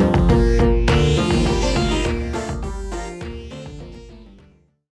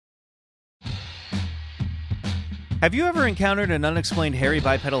 Have you ever encountered an unexplained hairy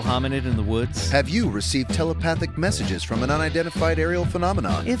bipedal hominid in the woods? Have you received telepathic messages from an unidentified aerial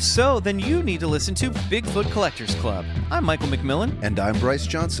phenomenon? If so, then you need to listen to Bigfoot Collectors Club. I'm Michael McMillan. And I'm Bryce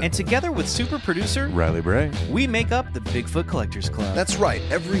Johnson. And together with super producer Riley Bray, we make up the Bigfoot Collectors Club. That's right.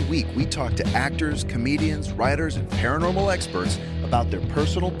 Every week we talk to actors, comedians, writers, and paranormal experts about their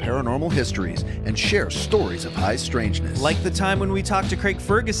personal paranormal histories and share stories of high strangeness. Like the time when we talked to Craig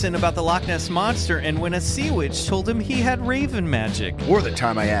Ferguson about the Loch Ness Monster and when a sea witch told him he had raven magic. Or the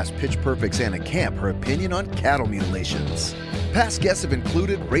time I asked Pitch Perfect's Anna Camp her opinion on cattle mutilations. Past guests have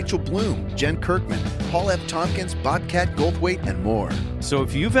included Rachel Bloom, Jen Kirkman, Paul F. Tompkins, Bobcat Goldthwait, and more. So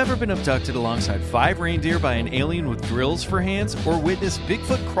if you've ever been abducted alongside 5 reindeer by an alien with drills for hands, or witnessed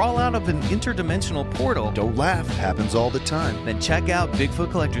Bigfoot crawl out of an interdimensional portal, Don't laugh, happens all the time. then check out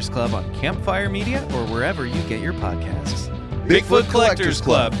Bigfoot Collectors Club on Campfire Media or wherever you get your podcasts. Bigfoot Collectors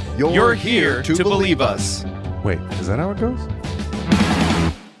Club. You're here to believe us. Wait, is that how it goes?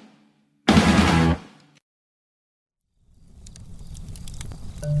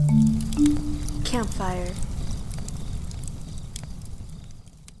 Campfire.